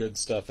some good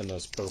stuff in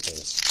those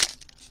purples.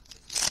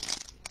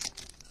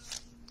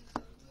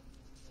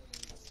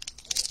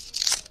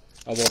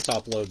 I will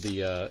top load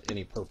the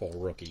any purple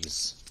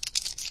rookies,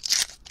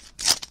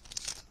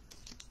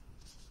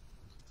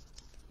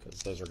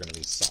 because those are going to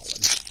be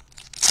solid.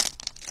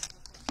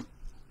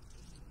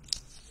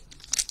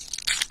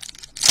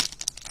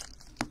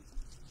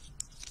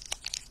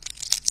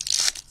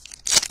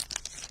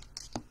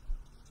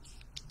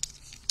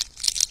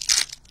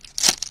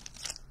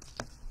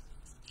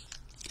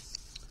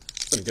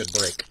 It's been a good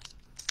break,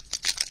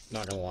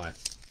 not gonna lie,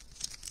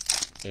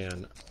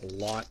 and a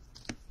lot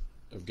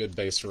of good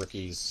base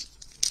rookies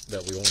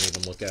that we won't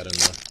even look at in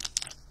the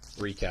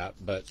recap,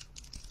 but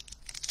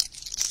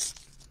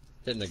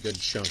hitting a good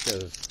chunk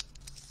of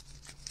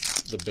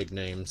the big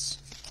names,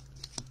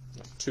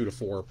 like 2 to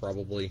 4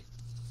 probably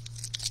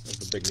of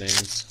the big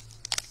names.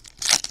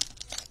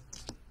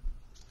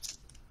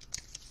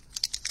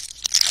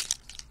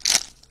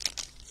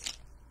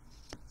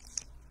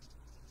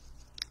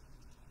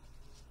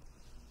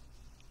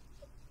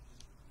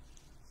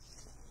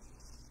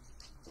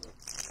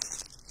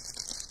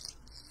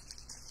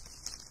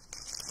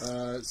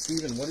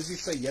 Steven, what did you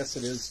say yes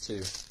it is to?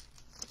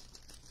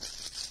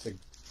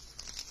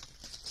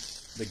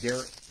 The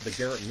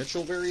Garrett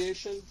Mitchell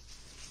variation?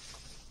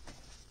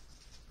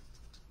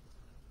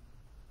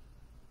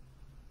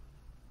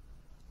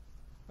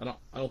 I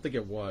don't think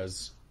it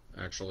was,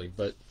 actually,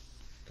 but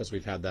because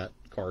we've had that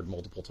card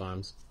multiple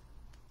times.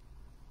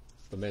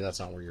 But maybe that's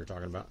not what you're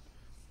talking about.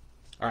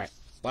 Alright,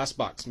 last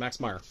box, Max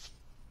Meyer.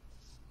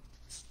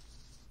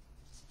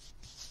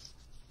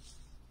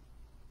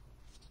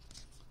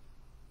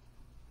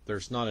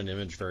 There's not an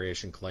image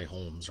variation Clay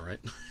Holmes, right?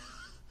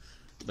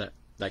 that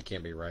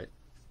can't be right.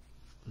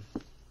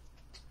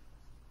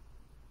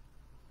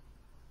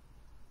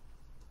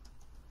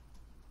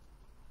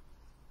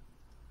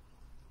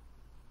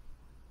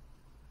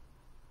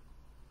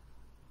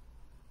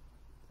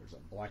 There's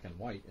a black and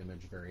white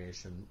image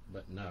variation,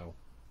 but no.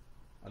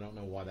 I don't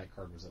know why that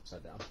card was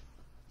upside down.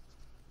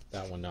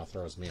 That one now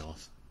throws me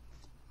off.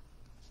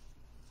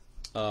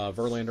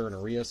 Verlander and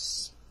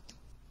Arias.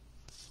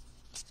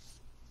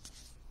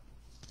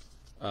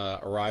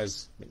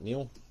 Arise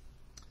McNeil.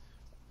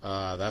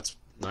 That's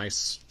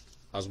nice.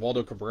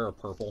 Oswaldo Cabrera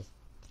purple.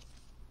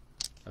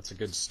 That's a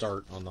good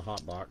start on the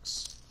hot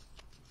box.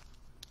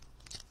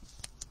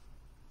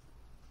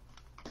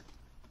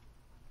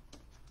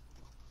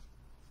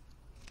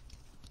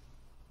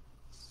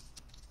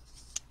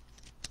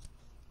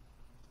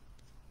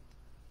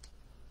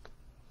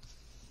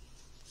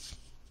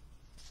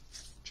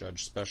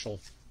 Judge special.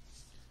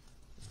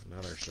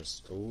 Now there's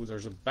just, oh,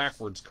 there's a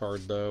backwards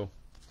card though.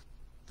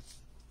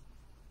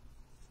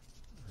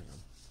 Hang on.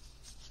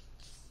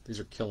 These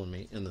are killing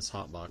me in this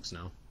hot box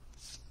now.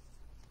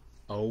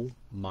 Oh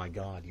my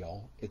God,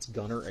 y'all. It's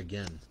Gunnar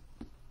again.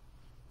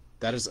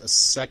 That is a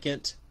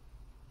second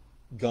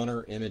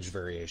Gunnar image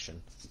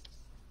variation.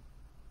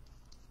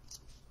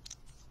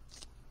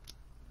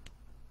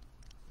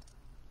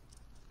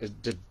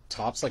 Did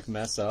Topps like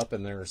mess up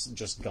and there's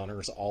just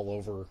Gunnars all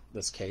over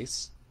this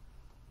case?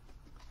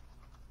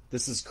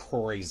 This is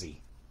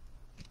crazy.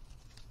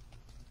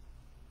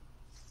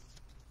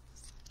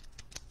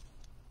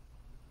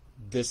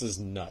 This is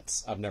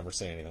nuts. I've never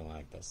seen anything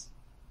like this.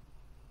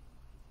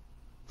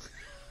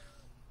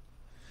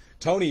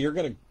 Tony, you're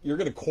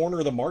gonna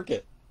corner the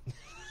market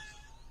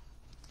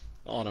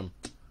on him.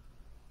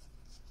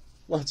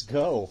 Let's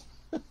go.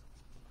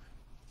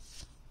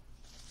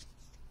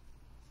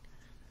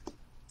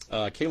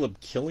 Caleb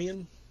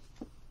Killian.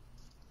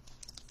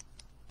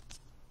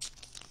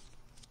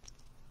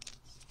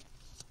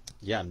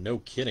 Yeah, no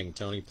kidding,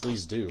 Tony.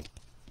 Please do.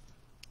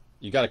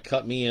 You got to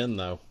cut me in,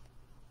 though.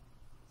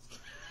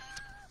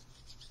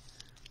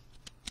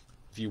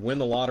 If you win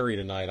the lottery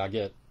tonight, I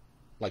get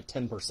like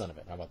 10% of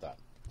it. How about that?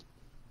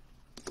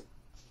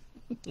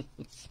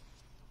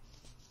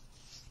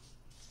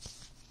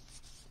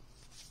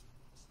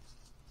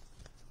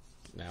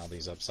 Now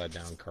these upside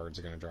down cards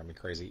are going to drive me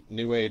crazy.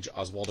 New Age,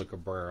 Oswaldo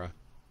Cabrera.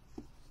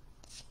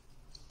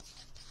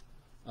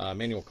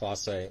 Manuel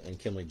Clase and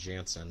Kenley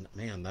Jansen.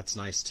 Man, that's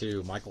nice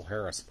too. Michael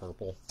Harris,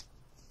 purple.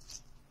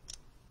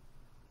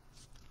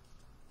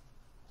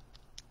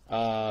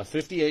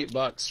 58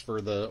 bucks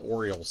for the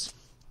Orioles.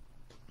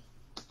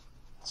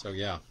 So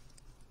yeah.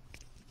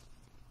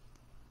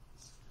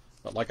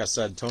 But like I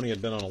said, Tony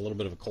had been on a little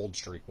bit of a cold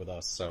streak with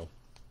us, so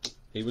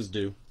he was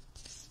due.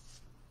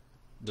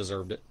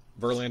 Deserved it.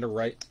 Verlander,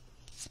 right?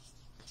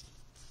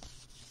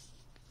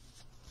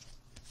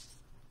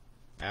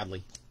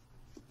 Adley.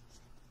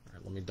 All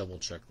right, let me double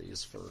check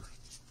these for.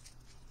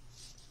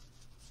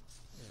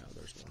 Yeah,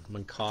 there's one.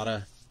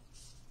 Moncada.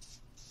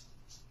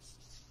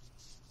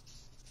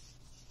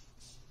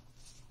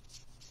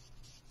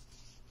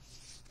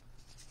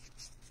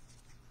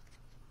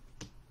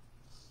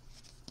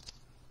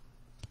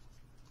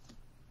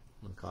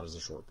 Moncada's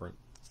a short print.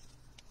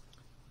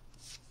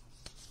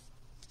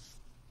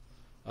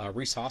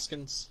 Rhys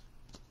Hoskins,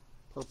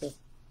 purple.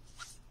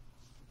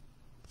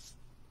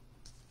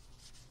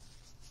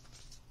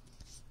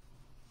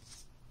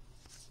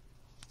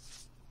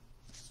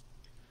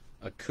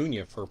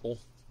 Acuna, purple.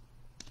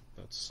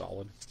 That's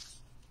solid.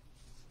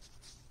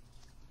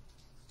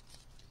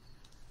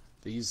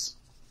 These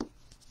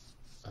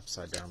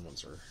upside down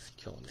ones are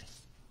killing me.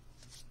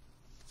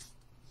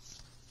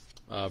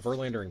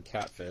 Verlander and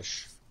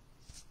Catfish.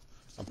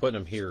 I'm putting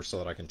them here so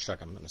that I can check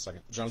them in a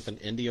second. Jonathan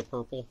India,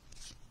 purple.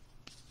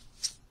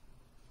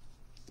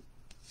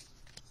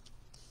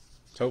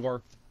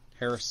 Tovar,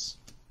 Harris,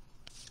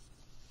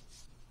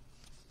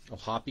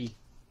 O'Hoppe,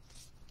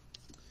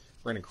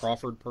 Brandon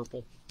Crawford,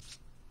 purple.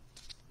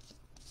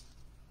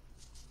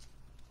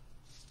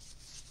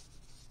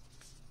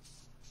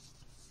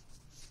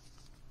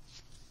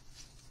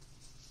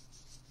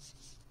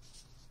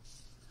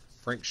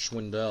 Frank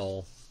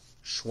Schwindel,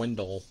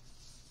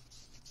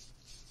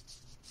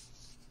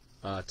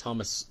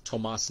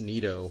 Tomas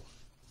Nido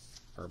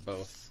are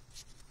both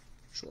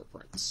short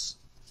prints.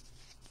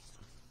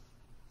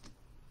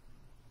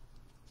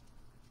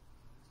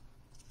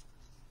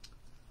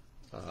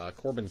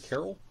 Corbin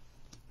Carroll,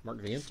 Mark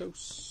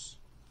Vientos,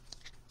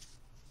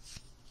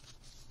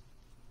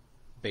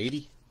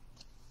 Beatty,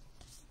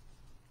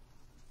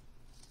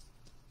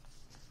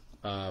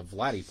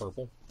 Vladdy,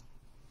 purple,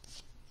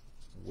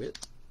 Witt,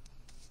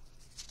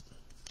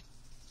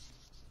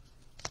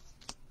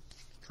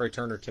 Trey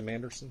Turner, Tim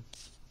Anderson,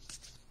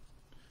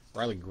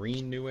 Riley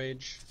Green, New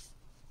Age,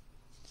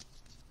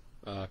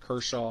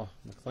 Kershaw,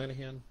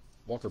 McClanahan,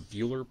 Walker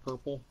Buehler,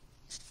 purple,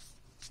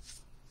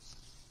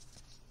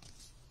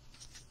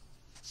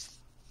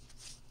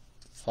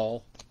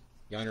 Hall,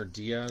 Yainer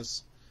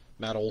Diaz,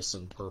 Matt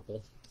Olson,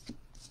 purple.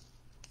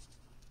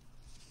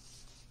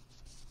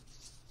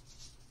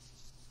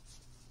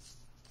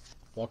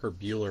 Walker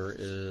Buehler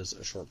is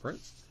a short print.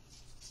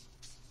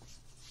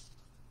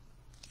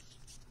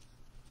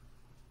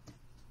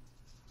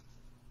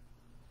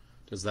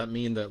 Does that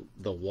mean that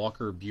the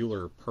Walker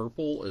Buehler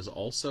purple is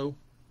also...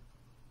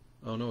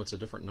 Oh no, it's a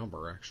different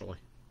number actually.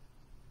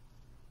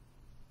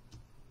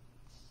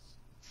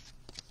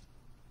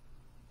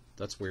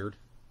 That's weird.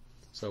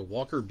 So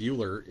Walker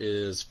Buehler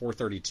is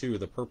 432.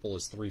 The purple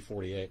is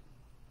 348.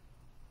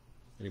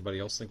 Anybody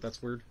else think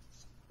that's weird?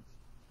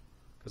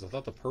 Because I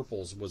thought the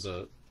purples was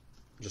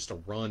just a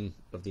run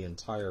of the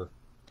entire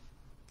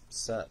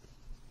set.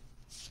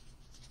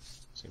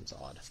 Seems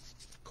odd.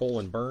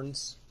 Colin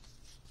Burns.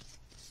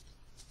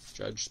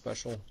 Judge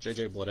Special.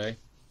 J.J. Bleday.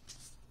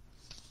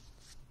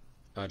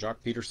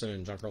 Jock Peterson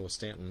and Giancarlo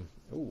Stanton.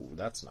 Ooh,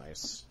 that's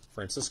nice.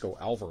 Francisco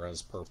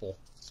Alvarez purple.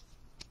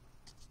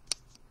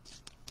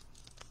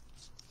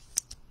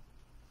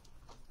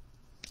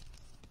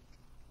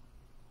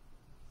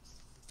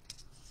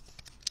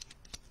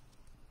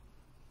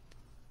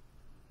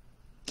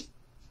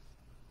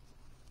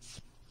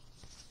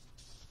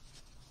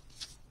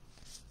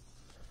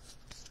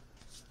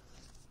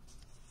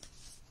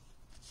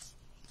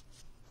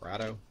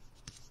 Prado.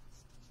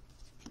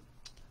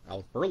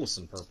 Alec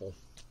Burleson purple.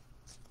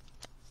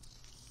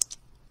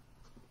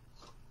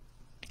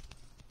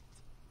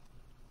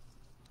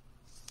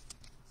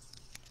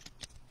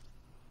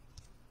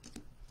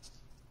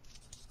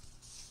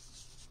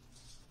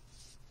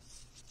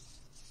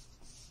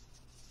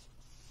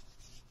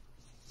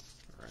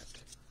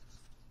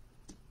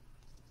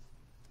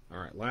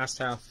 Alright, last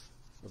half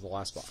of the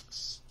last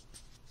box.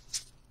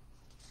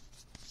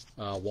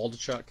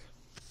 Waldichuk.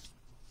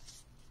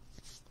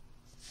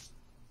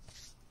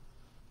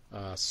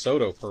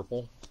 Soto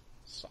purple.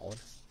 Solid.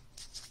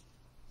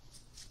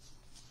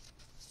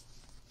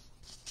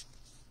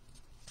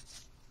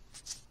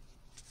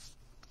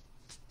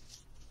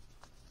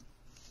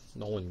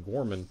 Nolan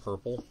Gorman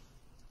purple.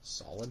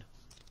 Solid.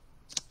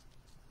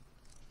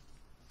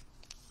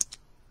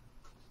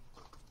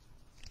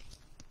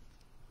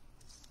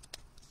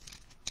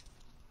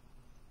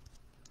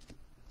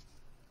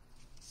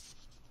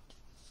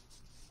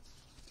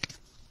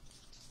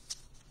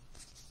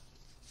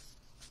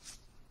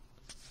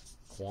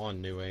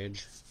 Quan New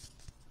Age.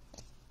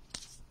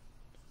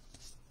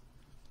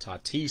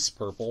 Tatis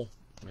purple.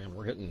 Man,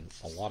 we're hitting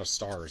a lot of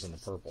stars in the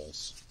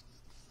purples.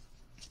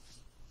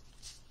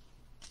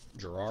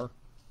 Gerard.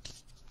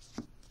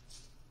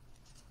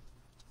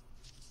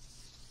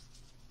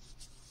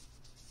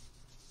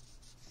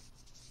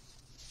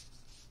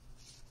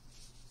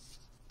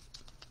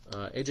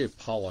 AJ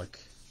Pollock,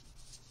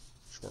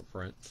 short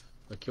print.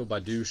 Akil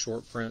Baddoo,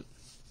 short print.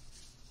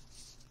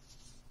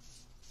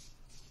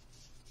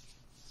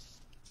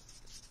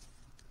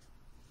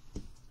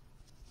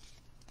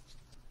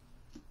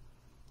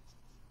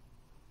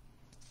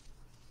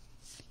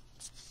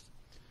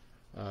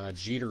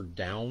 Jeter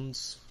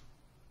Downs.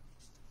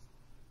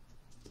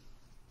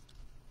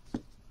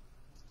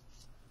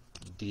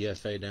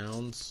 DFA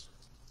Downs.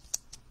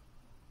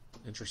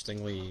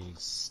 Interestingly,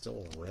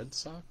 still Red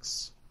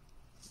Sox.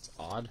 It's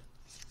odd.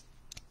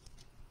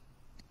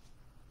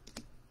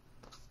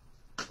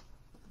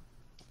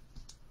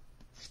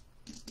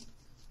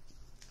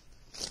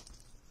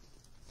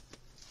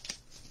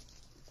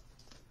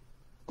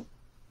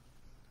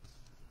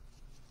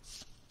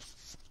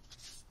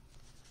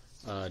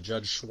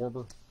 Judge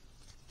Schwarber.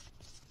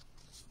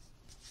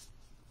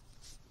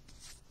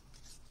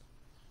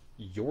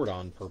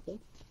 Jordan purple.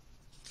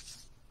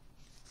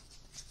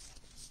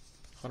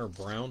 Hunter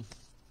Brown.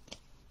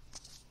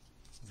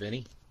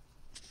 Vinny.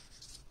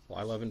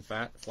 Y11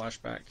 fat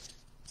flashback.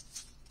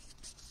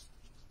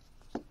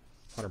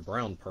 Hunter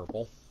Brown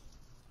purple.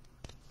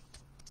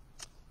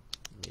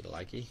 Me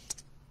likey.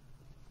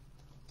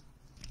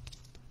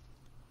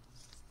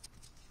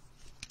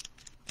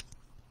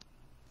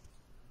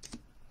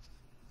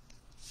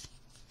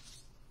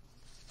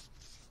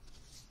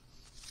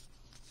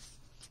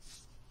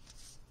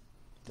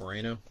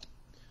 Moreno.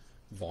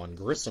 Vaughn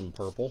Grissom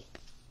purple.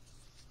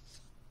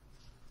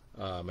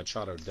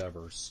 Machado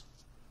Devers.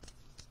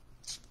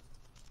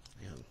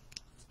 Man.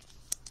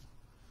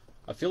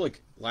 I feel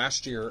like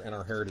last year in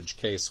our Heritage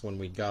case when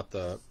we got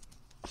the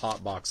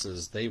hot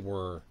boxes, they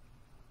were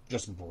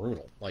just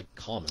brutal, like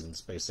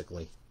commons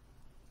basically.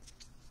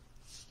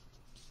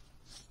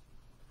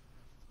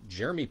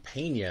 Jeremy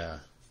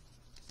Pena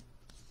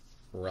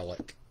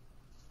relic.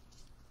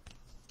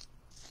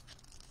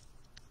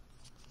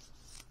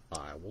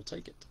 I will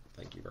take it.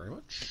 Thank you very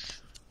much.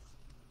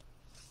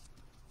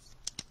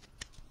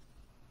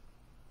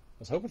 I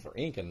was hoping for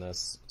ink in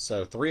this.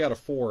 So 3 out of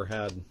 4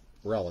 had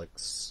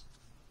relics.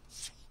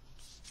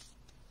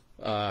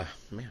 Man,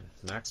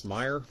 Max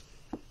Meyer.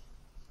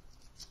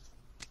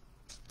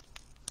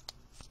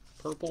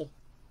 Purple.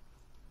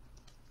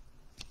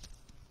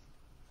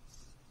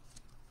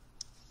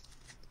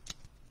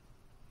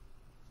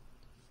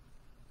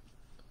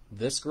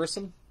 This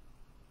Grissom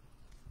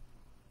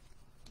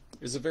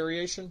is a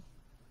variation.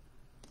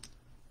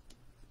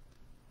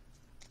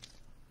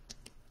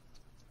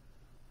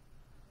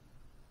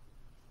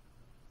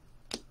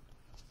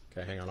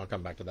 Okay, hang on, I'll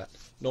come back to that.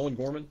 Nolan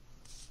Gorman.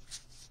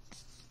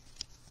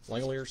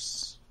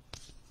 Langoliers.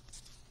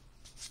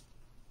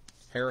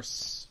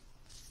 Harris.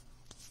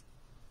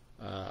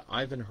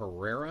 Ivan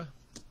Herrera.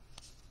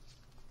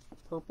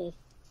 Purple.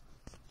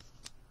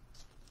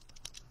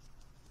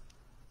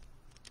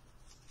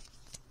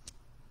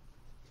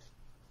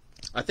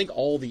 I think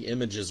all the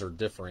images are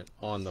different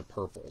on the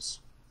purples,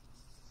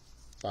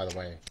 by the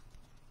way.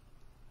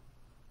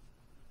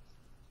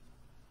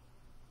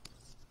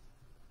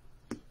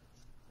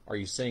 Are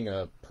you seeing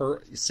a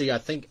See, I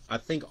think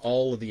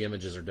all of the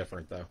images are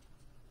different though.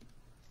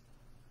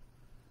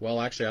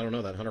 Well, actually, I don't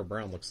know. That Hunter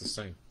Brown looks the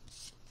same.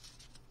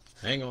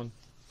 Hang on.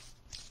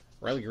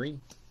 Riley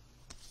Green.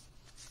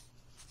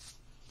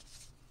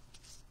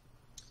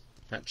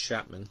 Matt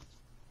Chapman.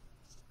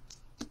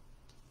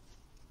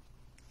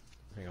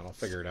 Hang on, I'll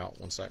figure it out.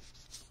 One sec.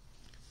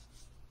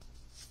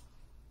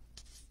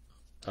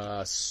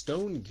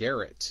 Stone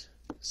Garrett,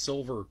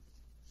 silver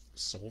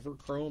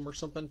chrome or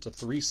something to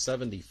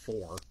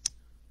 374.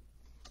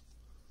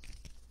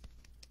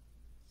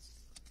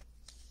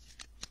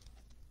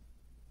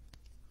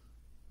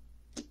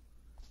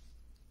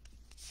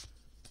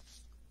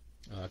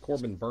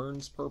 Corbin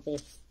Burns, purple.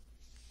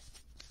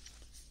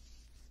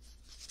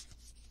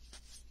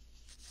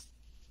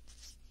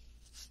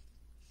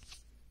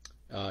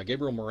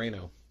 Gabriel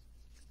Moreno,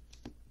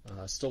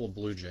 still a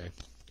Blue Jay.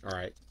 All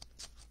right,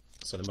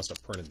 so they must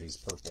have printed these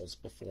purples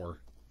before.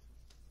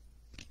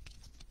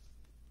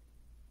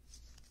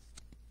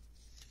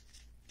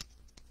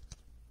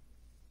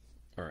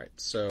 All right,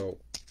 so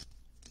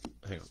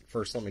hang on.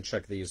 First, let me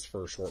check these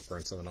for short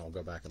prints, and then I'll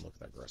go back and look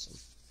at that Grissom.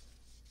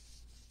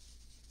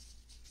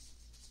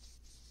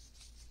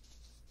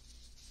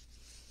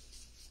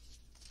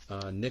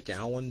 Nick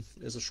Allen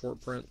is a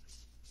short print.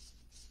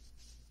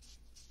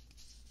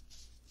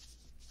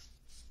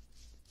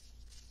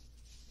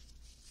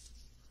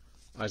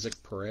 Isaac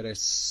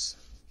Paredes.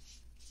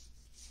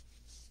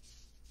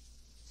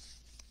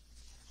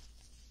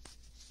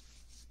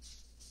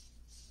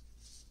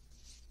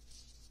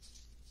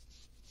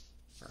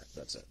 All right,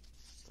 that's it.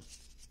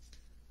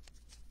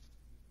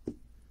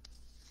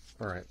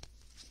 All right.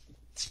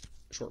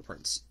 Short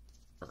prints.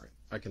 All right,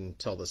 I can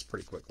tell this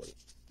pretty quickly.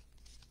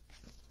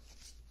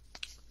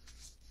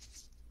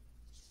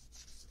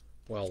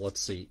 Well,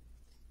 let's see.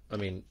 I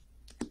mean,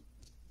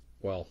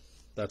 well,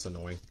 that's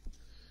annoying.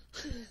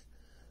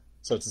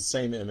 So it's the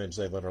same image.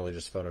 They literally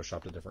just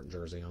photoshopped a different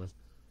jersey on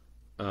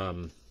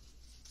him.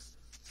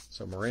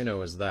 So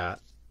Moreno is that.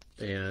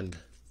 And,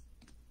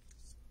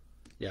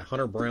 yeah,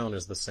 Hunter Brown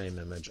is the same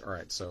image. All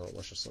right, so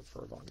let's just look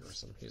for Vaughn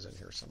Grissom. He's in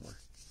here somewhere.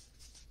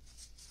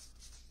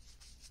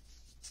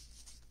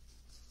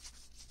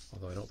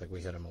 Although I don't think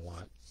we hit him a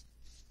lot.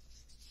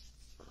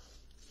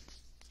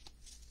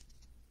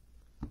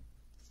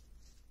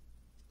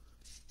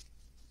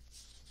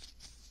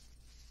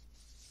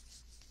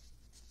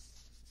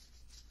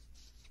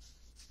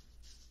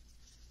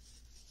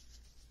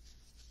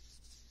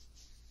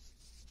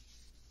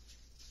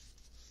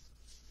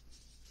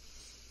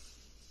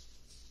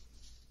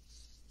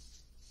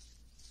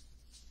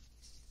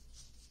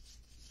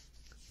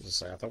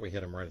 I thought we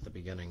hit him right at the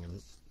beginning,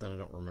 and then I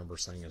don't remember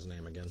saying his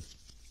name again.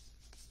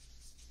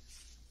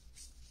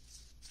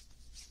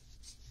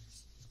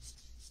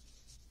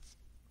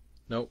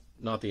 Nope,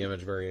 not the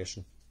image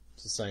variation.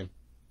 It's the same.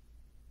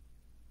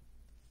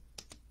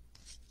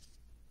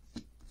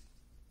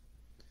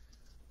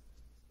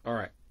 All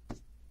right.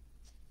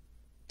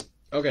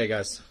 Okay,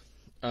 guys.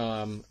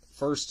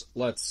 First,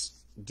 let's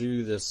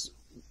do this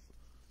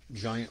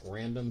giant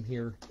random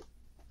here.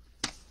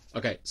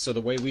 Okay, so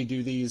the way we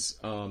do these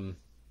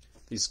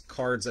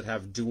cards that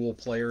have dual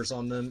players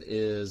on them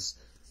is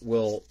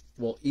we'll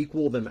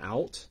equal them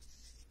out.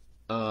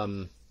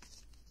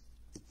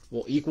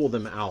 We'll equal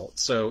them out.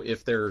 So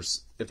if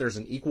there's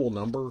an equal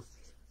number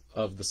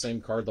of the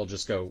same card, they'll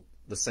just go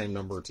the same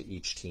number to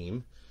each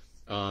team.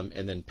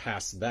 And then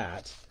past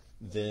that,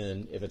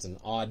 then if it's an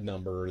odd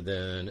number,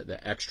 then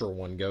the extra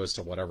one goes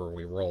to whatever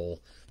we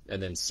roll.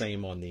 And then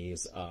same on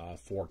these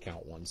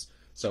 4-count ones.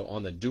 So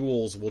on the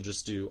duals, we'll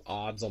just do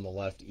odds on the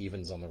left,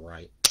 evens on the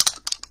right.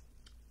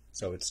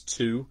 So it's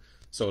 2,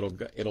 so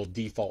it'll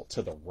default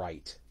to the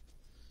right.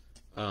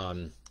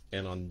 And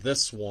on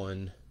this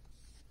one,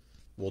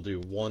 we'll do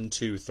 1,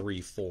 2,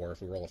 3, 4.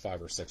 If we roll a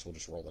 5 or 6, we'll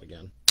just roll it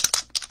again.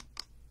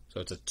 So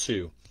it's a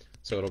 2,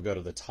 so it'll go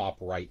to the top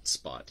right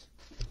spot.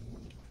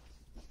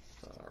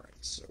 All right,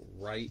 so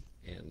right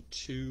and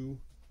 2.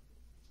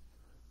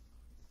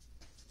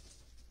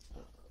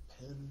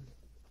 Pen.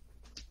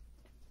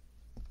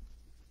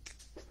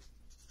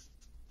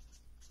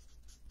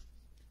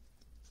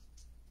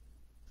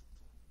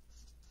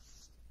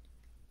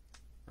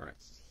 All right.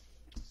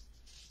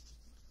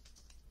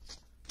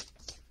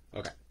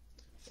 Okay.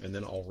 And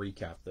then I'll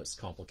recap this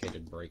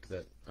complicated break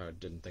that I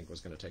didn't think was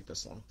going to take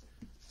this long.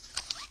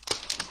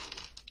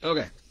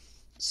 Okay.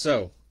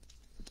 So,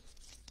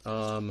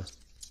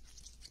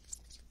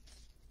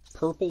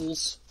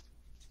 purples,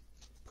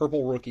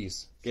 purple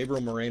rookies,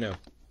 Gabriel Moreno,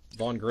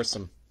 Vaughn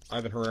Grissom,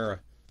 Ivan Herrera,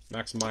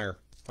 Max Meyer,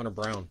 Hunter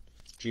Brown,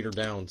 Jeter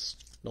Downs,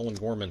 Nolan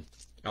Gorman,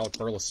 Alec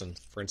Burleson,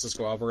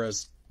 Francisco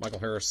Alvarez, Michael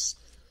Harris,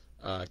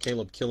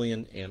 Caleb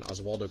Killian, and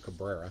Oswaldo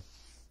Cabrera.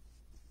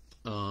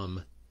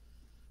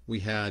 We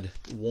had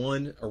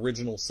one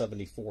original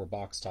 74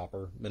 box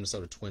topper,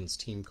 Minnesota Twins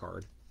team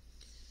card.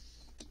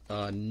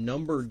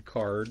 Numbered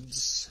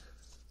cards.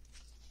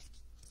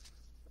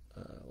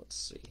 Let's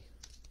see.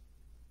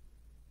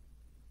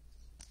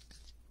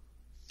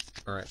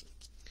 All right.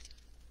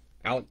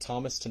 Alec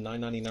Thomas to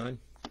 999.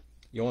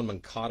 Yohan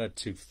Moncada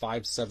to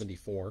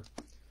 574.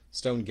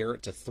 Stone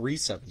Garrett to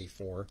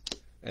 374.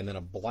 And then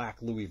a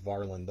black Louis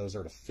Varland. Those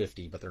are to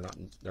 50, but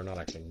they're not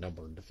actually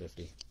numbered to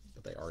 50,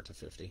 but they are to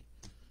 50.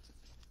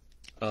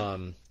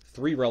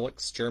 3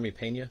 relics: Jeremy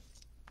Pena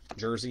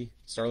jersey,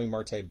 Starling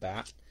Marte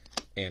bat,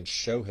 and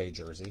Shohei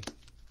jersey.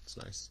 It's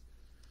nice.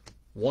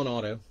 1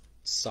 auto,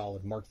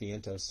 solid, Mark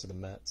Vientos to the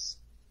Mets.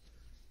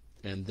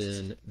 And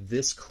then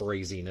this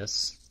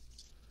craziness.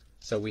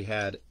 So we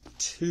had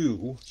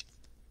 2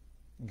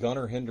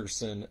 Gunnar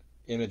Henderson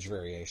image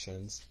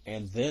variations,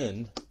 and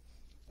then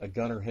a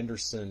Gunnar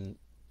Henderson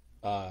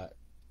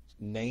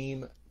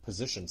name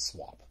position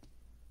swap.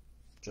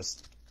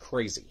 Just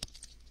crazy.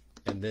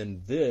 And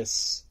then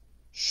this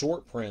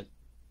short print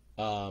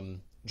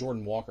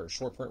Jordan Walker,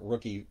 short print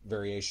rookie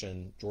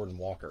variation Jordan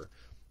Walker.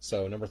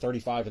 So number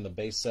 35 in the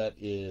base set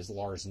is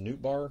Lars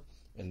Nootbaar.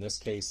 In this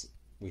case,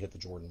 we hit the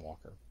Jordan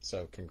Walker.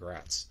 So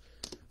congrats.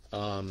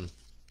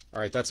 All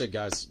right, that's it,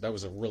 guys. That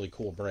was a really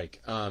cool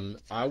break.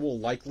 I will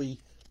likely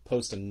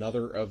post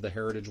another of the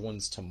Heritage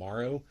ones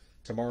tomorrow.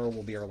 Tomorrow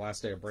will be our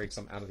last day of breaks.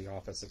 I'm out of the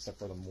office except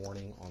for the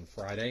morning on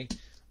Friday.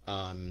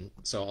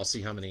 So I'll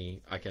see how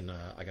many I can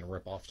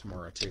rip off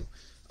tomorrow too.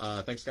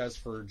 Thanks, guys,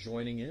 for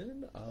joining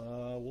in.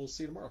 We'll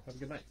see you tomorrow. Have a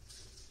good night.